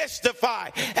and testify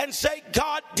and say,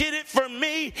 God did it for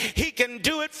me, he can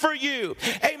do it for you.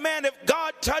 Amen. If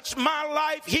God touched my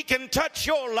life, he can touch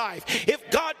your life. If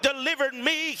God delivered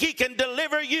me, he can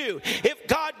deliver you. If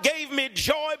God gave me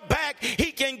joy back,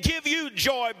 he can give you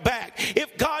joy back.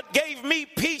 If God gave me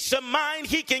peace of mind,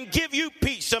 he can give you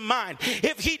peace of mind.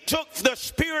 If he took the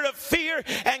spirit of fear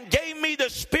and gave me the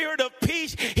spirit of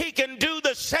peace, he can do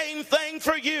the same thing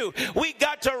for you. We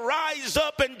got to rise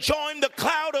up and join the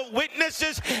cloud of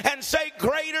witnesses and say,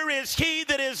 greater is he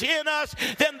that is in us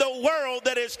than the world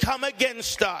that has come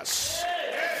against us.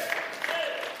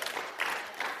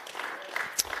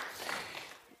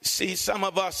 See, some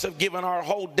of us have given our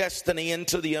whole destiny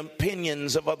into the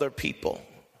opinions of other people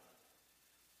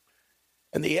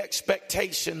and the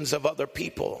expectations of other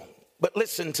people. But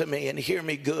listen to me and hear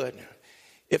me good.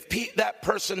 If that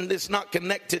person is not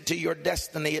connected to your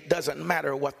destiny, it doesn't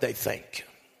matter what they think.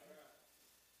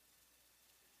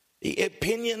 The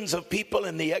opinions of people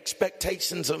and the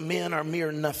expectations of men are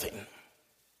mere nothing.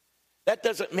 That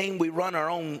doesn't mean we run our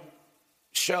own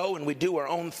show and we do our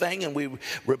own thing and we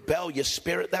rebellious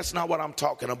spirit. That's not what I'm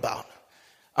talking about.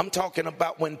 I'm talking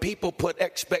about when people put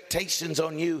expectations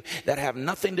on you that have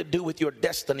nothing to do with your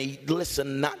destiny,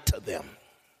 listen not to them.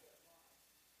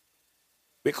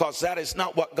 Because that is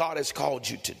not what God has called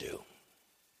you to do.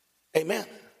 Amen.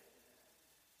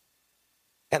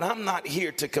 And I'm not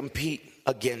here to compete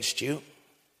against you.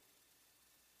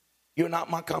 You're not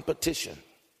my competition.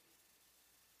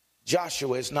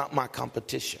 Joshua is not my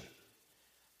competition.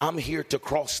 I'm here to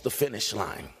cross the finish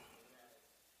line.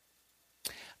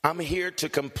 I'm here to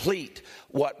complete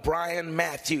what Brian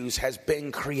Matthews has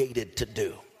been created to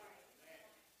do.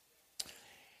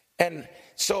 And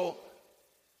so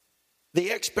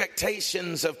the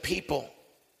expectations of people,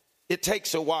 it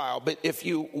takes a while, but if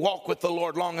you walk with the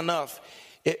Lord long enough,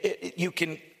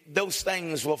 those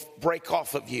things will break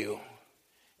off of you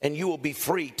and you will be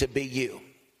free to be you.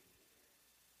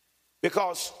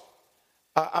 Because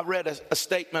I read a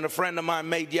statement a friend of mine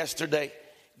made yesterday.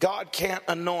 God can't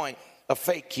anoint a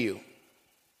fake you.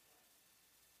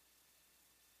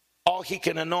 All he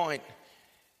can anoint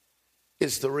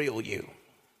is the real you.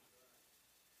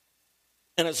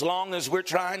 And as long as we're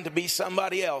trying to be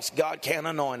somebody else, God can't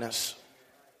anoint us.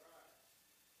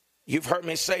 You've heard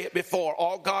me say it before.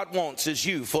 All God wants is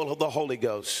you full of the Holy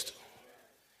Ghost.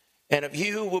 And if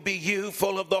you will be you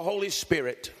full of the Holy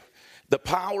Spirit, the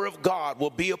power of God will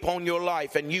be upon your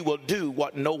life and you will do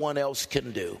what no one else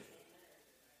can do.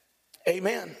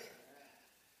 Amen.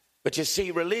 But you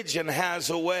see, religion has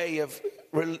a way of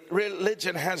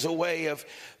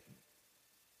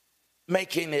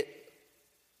making it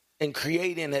and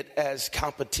creating it as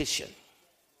competition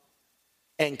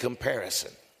and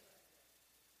comparison.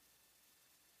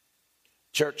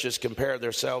 Churches compare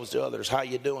themselves to others. How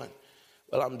you doing?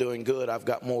 Well, I'm doing good. I've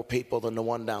got more people than the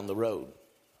one down the road.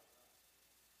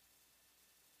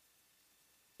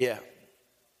 Yeah.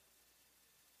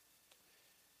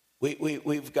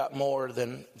 We've got more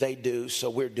than they do, so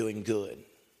we're doing good.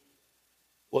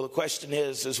 Well, the question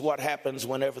is what happens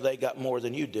whenever they got more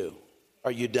than you do? Are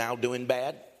you now doing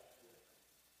bad?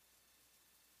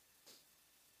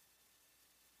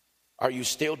 Are you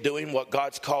still doing what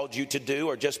God's called you to do,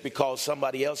 or just because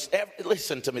somebody else?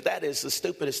 Listen to me, that is the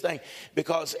stupidest thing,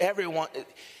 because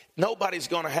nobody's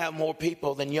going to have more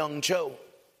people than Young Joe.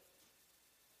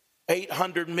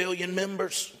 800 million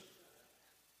members.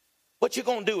 What you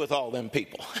going to do with all them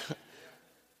people?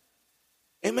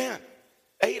 Amen.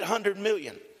 800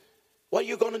 million. What are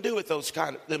you going to do with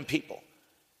them people?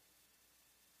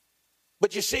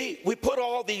 But you see, we put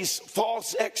all these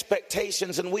false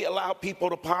expectations and we allow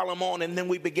people to pile them on, and then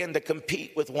we begin to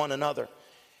compete with one another.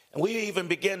 And we even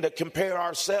begin to compare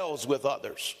ourselves with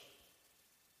others.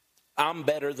 I'm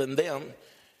better than them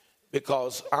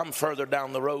because I'm further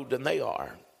down the road than they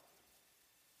are.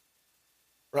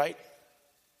 Right?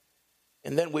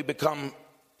 And then we become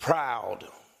proud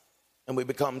and we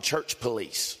become church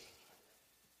police.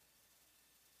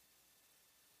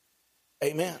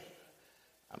 Amen.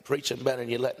 I'm preaching better than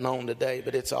you're letting on today,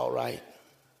 but it's all right.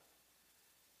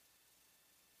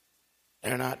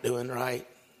 They're not doing right.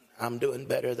 I'm doing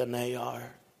better than they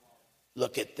are.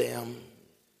 Look at them,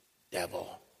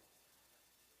 devil.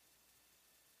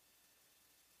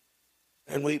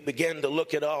 And we begin to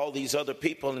look at all these other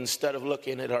people instead of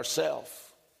looking at ourselves.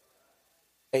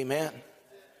 Amen.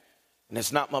 And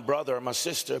it's not my brother or my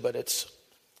sister, but it's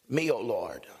me, oh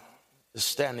Lord,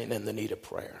 standing in the need of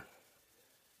prayer.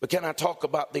 But can I talk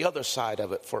about the other side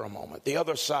of it for a moment? The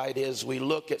other side is we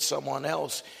look at someone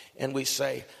else and we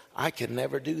say, I could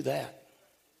never do that.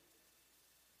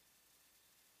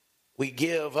 We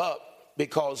give up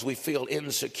because we feel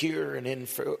insecure and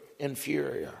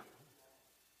inferior.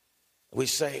 We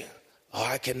say, oh,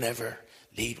 I can never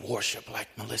lead worship like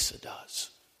Melissa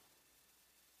does.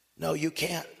 No, you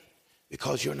can't,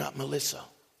 because you're not Melissa.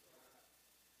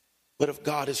 But if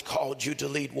God has called you to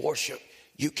lead worship,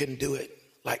 you can do it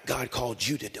like God called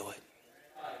you to do it.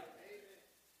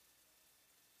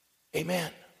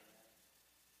 Amen.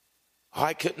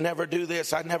 I could never do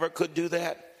this. I never could do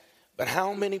that. But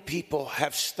how many people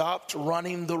have stopped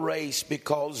running the race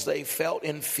because they felt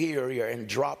inferior and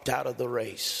dropped out of the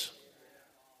race?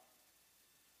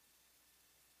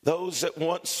 Those that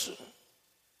once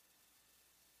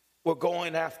were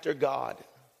going after God,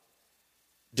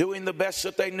 doing the best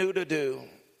that they knew to do,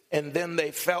 and then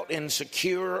they felt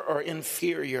insecure or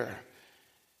inferior,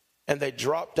 and they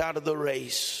dropped out of the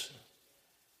race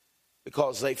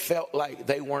because they felt like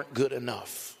they weren't good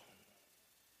enough.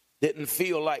 Didn't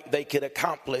feel like they could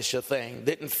accomplish a thing.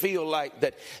 Didn't feel like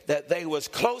that they was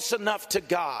close enough to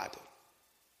God,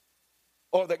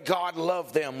 or that God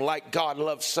loved them like God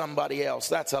loves somebody else.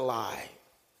 That's a lie.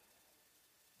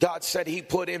 God said he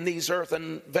put in these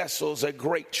earthen vessels a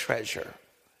great treasure.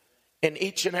 In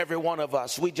each and every one of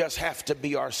us, we just have to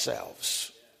be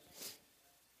ourselves.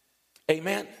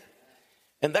 Amen.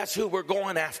 And that's who we're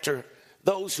going after,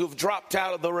 those who've dropped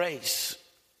out of the race.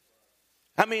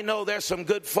 I mean, no, there's some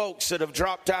good folks that have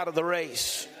dropped out of the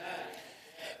race.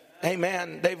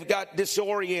 Amen. They've got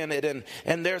disoriented,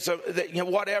 and there's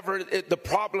whatever the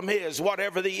problem is,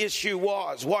 whatever the issue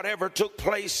was, whatever took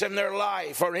place in their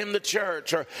life or in the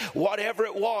church or whatever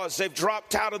it was, they've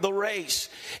dropped out of the race.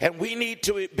 And we need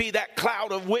to be that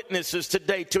cloud of witnesses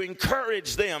today to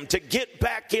encourage them to get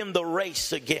back in the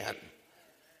race again,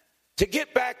 to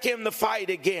get back in the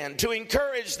fight again, to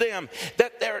encourage them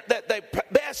that the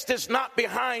best is not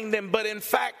behind them, but in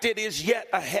fact it is yet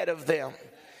ahead of them.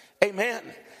 Amen.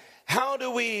 How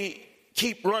do we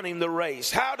keep running the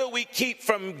race? How do we keep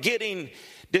from getting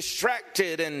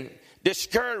distracted and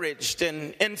discouraged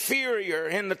and inferior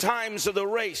in the times of the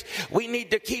race? We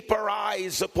need to keep our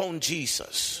eyes upon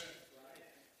Jesus.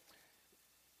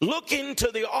 Looking to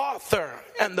the author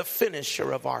and the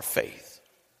finisher of our faith.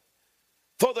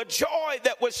 For the joy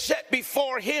that was set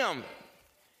before him,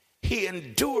 he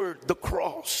endured the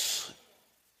cross.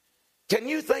 Can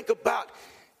you think about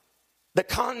the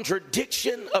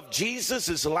contradiction of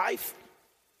Jesus' life?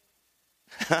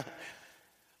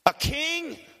 A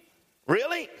king?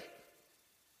 Really?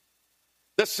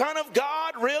 The Son of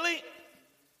God? Really?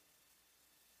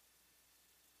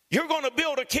 You're going to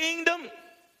build a kingdom?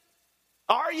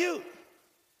 Are you?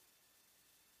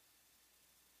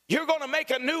 You're going to make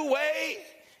a new way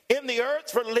in the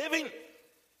earth for living?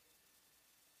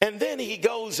 And then he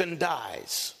goes and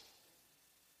dies.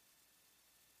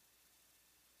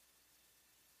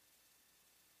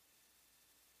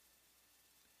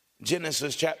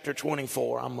 Genesis chapter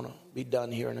 24. I'm going to be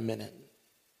done here in a minute.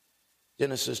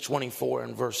 Genesis 24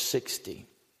 and verse 60.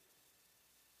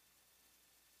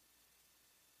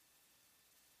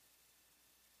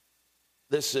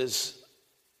 This is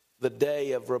the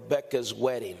day of Rebekah's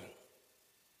wedding.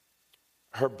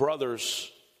 Her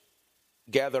brothers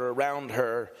gather around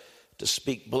her to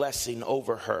speak blessing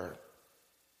over her.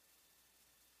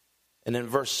 And in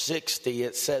verse 60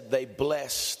 it said, they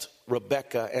blessed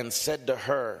Rebekah and said to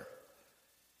her,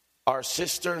 our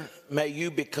sister, may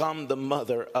you become the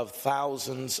mother of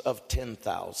thousands of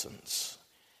 10,000s,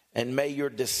 and may your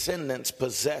descendants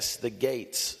possess the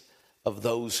gates of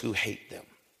those who hate them.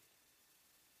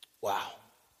 Wow.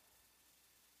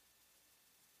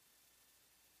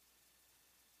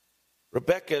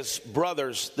 Rebekah's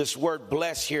brothers, this word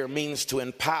bless here means to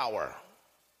empower.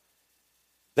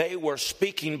 They were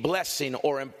speaking blessing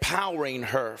or empowering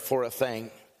her for a thing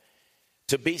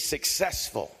to be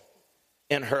successful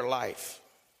in her life.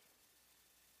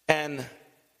 And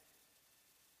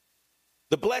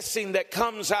the blessing that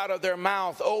comes out of their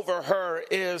mouth over her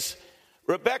is,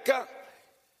 Rebekah,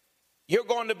 you're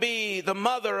going to be the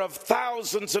mother of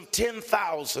thousands of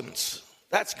 10,000s.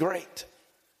 That's great.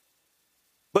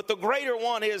 But the greater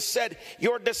one is said,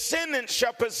 your descendants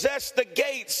shall possess the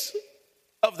gates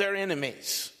of their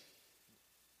enemies.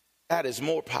 That is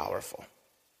more powerful.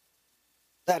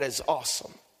 That is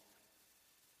awesome.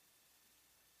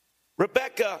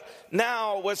 Rebekah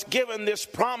now was given this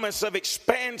promise of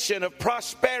expansion, of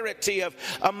prosperity, of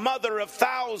a mother of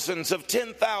thousands, of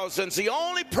 10,000s. The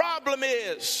only problem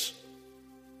is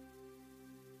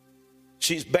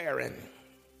she's barren.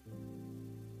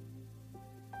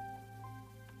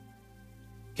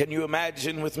 Can you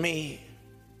imagine with me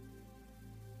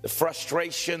the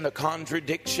frustration, the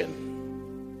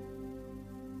contradiction?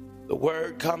 The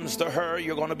word comes to her,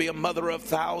 you're going to be a mother of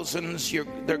thousands. Your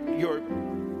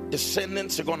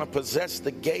descendants are going to possess the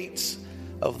gates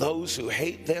of those who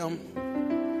hate them.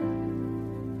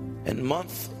 And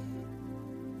month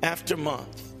after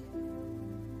month,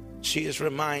 she is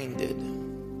reminded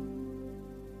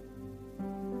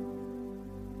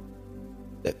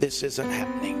that this isn't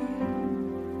happening.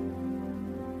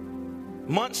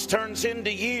 Months turns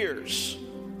into years.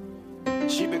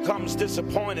 She becomes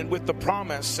disappointed with the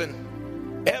promise,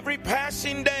 and every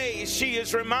passing day she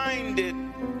is reminded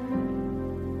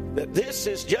that this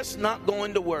is just not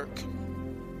going to work.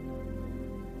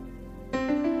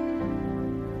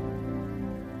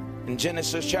 In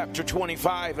Genesis chapter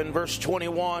 25 and verse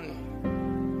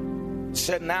 21, it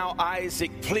said, "Now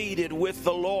Isaac pleaded with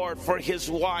the Lord for his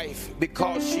wife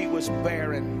because she was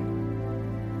barren.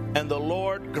 And the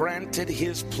Lord granted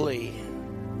his plea,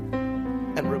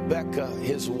 and Rebekah,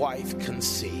 his wife,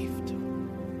 conceived."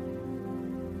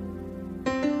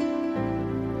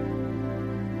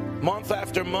 Month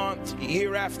after month,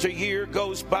 year after year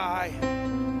goes by,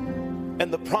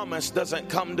 and the promise doesn't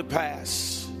come to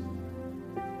pass.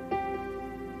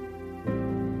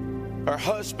 Her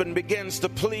husband begins to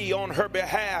plead on her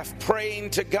behalf,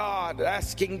 praying to God,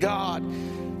 asking God,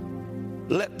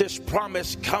 let this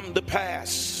promise come to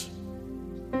pass.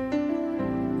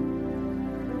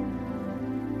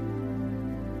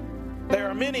 There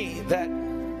are many that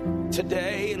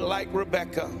today, like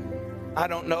Rebekah, I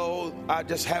don't know, I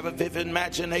just have a vivid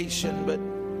imagination, but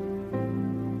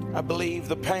I believe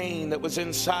the pain that was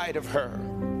inside of her,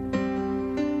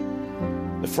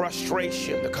 the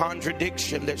frustration, the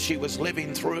contradiction that she was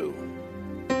living through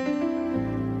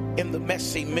in the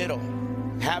messy middle,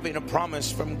 having a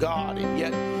promise from God and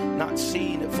yet not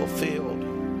seeing it fulfilled.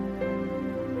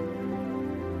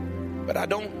 But I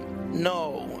don't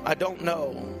know,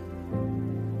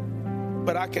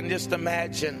 but I can just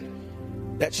imagine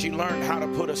that she learned how to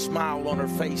put a smile on her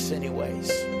face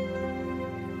anyways.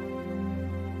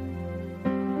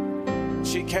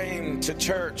 She came to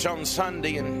church on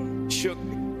Sunday and shook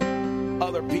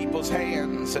other people's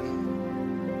hands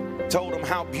and told them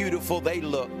how beautiful they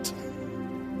looked,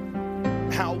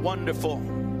 how wonderfully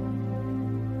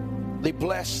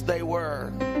blessed they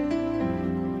were.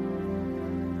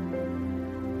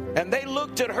 And they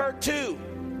looked at her too,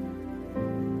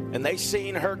 and they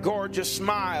seen her gorgeous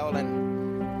smile,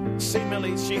 and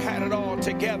seemingly she had it all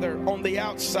together on the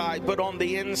outside, but on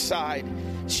the inside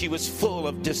she was full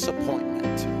of disappointment.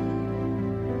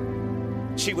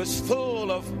 She was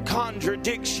full of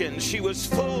contradiction. She was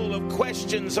full of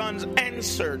questions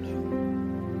unanswered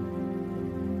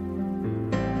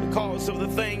because of the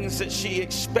things that she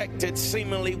expected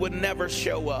seemingly would never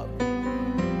show up.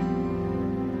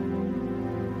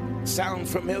 Sound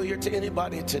familiar to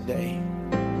anybody today?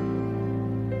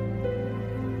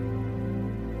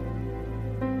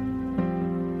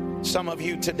 Some of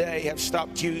you today have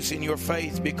stopped using your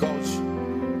faith because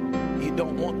you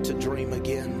don't want to dream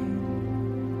again.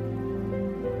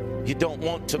 You don't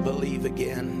want to believe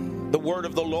again. The word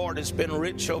of the Lord has been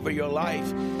rich over your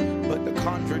life, but the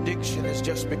contradiction has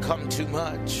just become too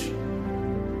much.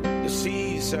 The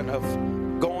season of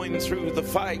going through the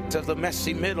fight of the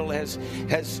messy middle has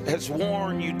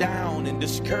worn you down and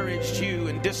discouraged you,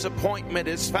 and disappointment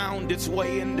has found its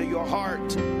way into your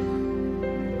heart.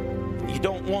 You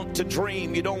don't want to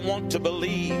dream. You don't want to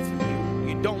believe.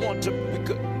 You don't want to.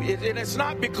 And it's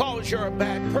not because you're a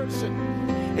bad person.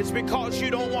 It's because you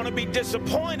don't want to be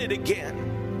disappointed again.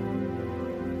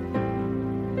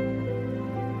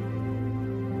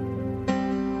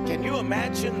 Can you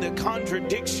imagine the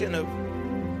contradiction of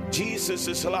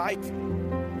Jesus' life?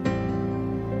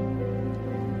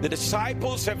 The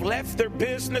disciples have left their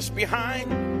business behind.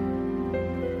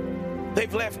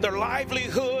 They've left their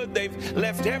livelihood. They've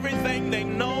left everything they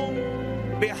know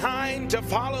behind to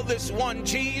follow this one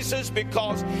Jesus,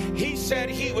 because he said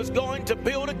he was going to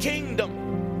build a kingdom.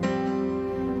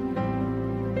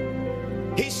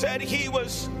 He said he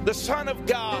was the Son of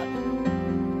God.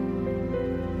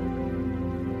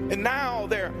 And now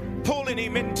they're pulling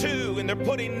him in two, and they're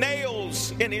putting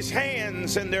nails in his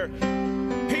hands, and they're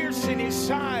piercing his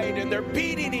side, and they're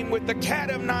beating him with the cat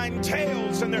of nine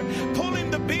tails, and they're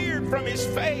pulling the beard from his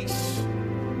face.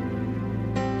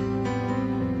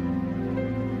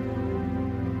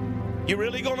 You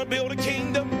really going to build a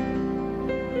kingdom?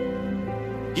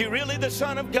 You really the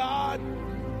Son of God?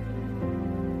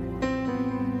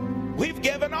 We've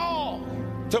given all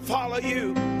to follow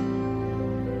you,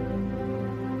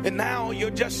 and now you're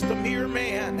just a mere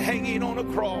man hanging on a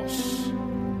cross.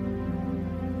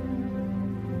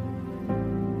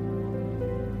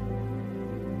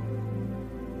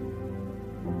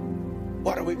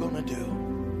 going to do?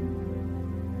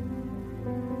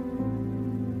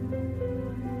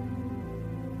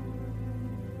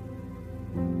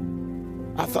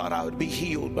 I thought I would be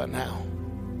healed by now.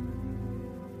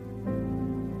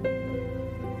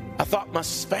 I thought my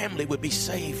family would be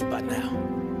saved by now.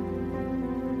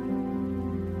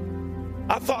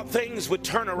 I thought things would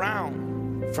turn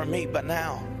around for me by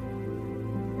now.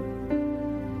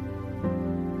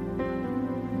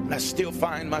 And I still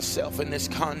find myself in this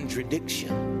contradiction.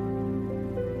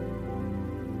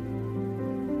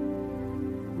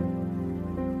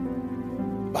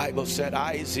 The Bible said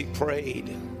Isaac prayed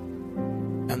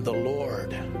and the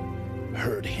Lord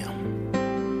heard him.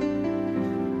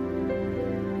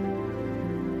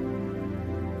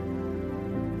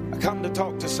 I come to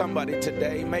talk to somebody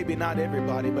today, maybe not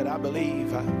everybody, but I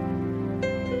believe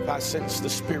if I sense the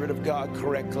Spirit of God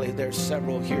correctly, there's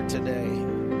several here today.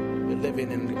 You're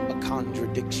living in a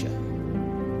contradiction.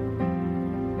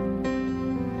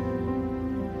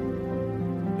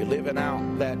 You're living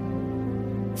out that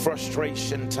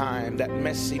frustration time, that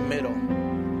messy middle.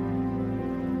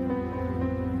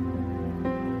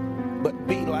 But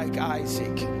be like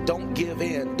Isaac. Don't give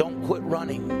in. Don't quit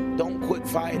running. Don't quit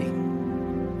fighting.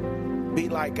 Be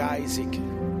like Isaac.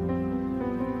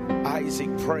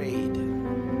 Isaac prayed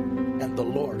and the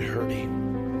Lord heard him.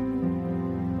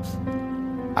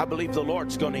 I believe the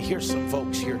Lord's going to hear some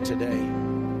folks here today.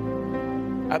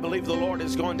 I believe the Lord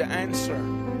is going to answer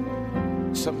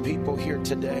some people here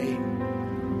today.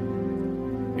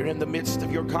 You're in the midst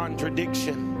of your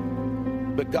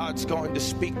contradiction, but God's going to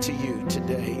speak to you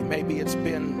today. Maybe it's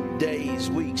been days,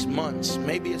 weeks, months.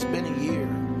 Maybe it's been a year.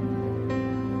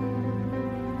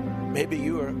 Maybe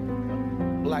you are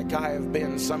like I have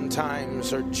been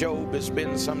sometimes, or Job has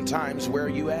been sometimes. Where are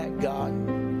you at, God?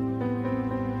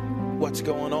 What's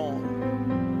going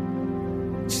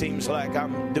on? Seems like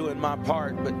I'm doing my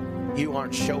part, but you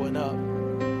aren't showing up.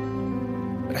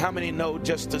 But how many know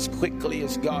just as quickly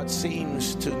as God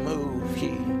seems to move,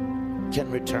 He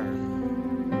can return?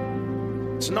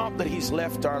 It's not that He's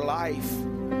left our life.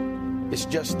 It's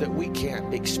just that we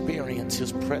can't experience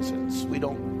His presence. We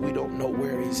don't know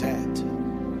where He's at.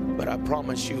 But I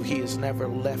promise you, He has never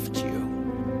left you.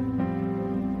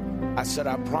 I said,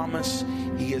 I promise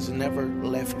He has never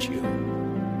left you.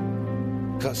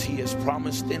 Because He has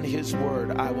promised in His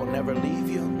word, I will never leave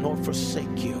you nor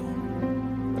forsake you.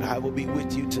 But I will be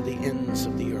with you to the ends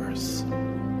of the earth.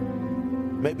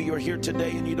 Maybe you're here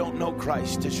today and you don't know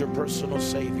Christ as your personal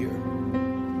Savior.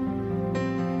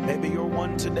 Maybe you're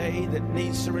one today that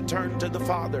needs to return to the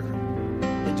Father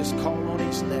and just call on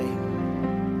His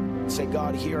name. Say,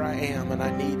 God, here I am and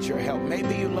I need your help.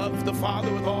 Maybe you love the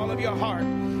Father with all of your heart,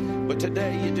 but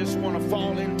today you just want to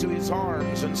fall into His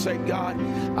arms and say, God,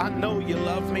 I know you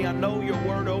love me. I know your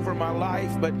word over my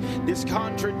life, but this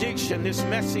contradiction, this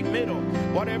messy middle,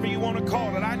 whatever you want to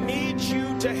call it, I need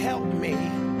you to help me.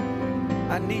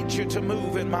 I need you to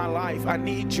move in my life. I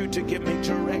need you to give me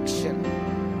direction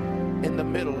in the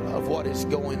middle of what is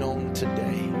going on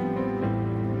today.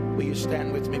 Will you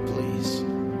stand with me, please?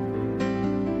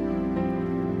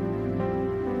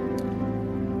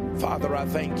 Father, I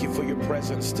thank you for your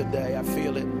presence today. I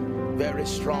feel it very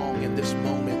strong in this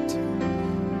moment.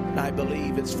 And I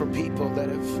believe it's for people that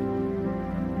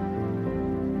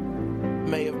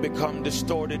may have become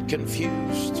distorted,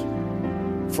 confused,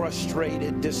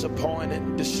 frustrated,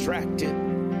 disappointed, distracted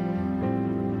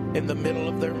in the middle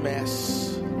of their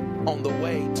mess, on the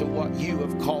way to what you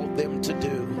have called them to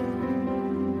do.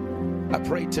 I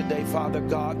pray today, Father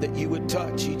God, that you would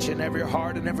touch each and every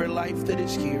heart and every life that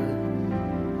is here.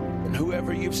 And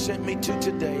whoever you've sent me to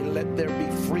today, let there be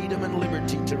freedom and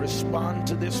liberty to respond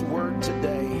to this word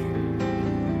today,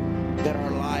 that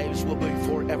our lives will be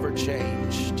forever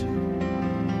changed.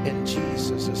 In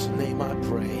Jesus' name I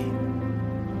pray.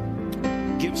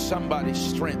 Give somebody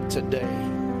strength today.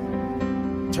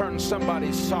 Turn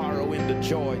somebody's sorrow into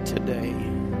joy today.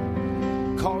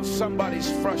 Cause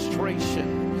somebody's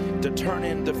frustration to turn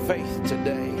into faith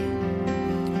today.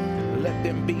 Let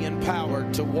them be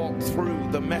empowered to walk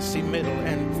through the messy middle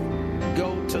and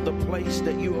go to the place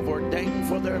that you have ordained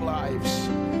for their lives.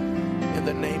 In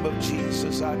the name of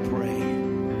Jesus, I pray.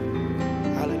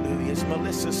 Hallelujah. As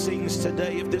Melissa sings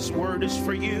today, if this word is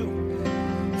for you,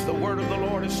 if the word of the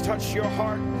Lord has touched your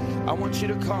heart, I want you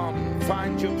to come,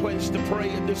 find your place to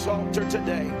pray at this altar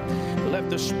today. Let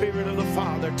the Spirit of the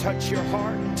Father touch your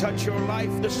heart, touch your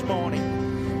life this morning.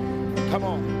 Come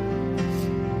on.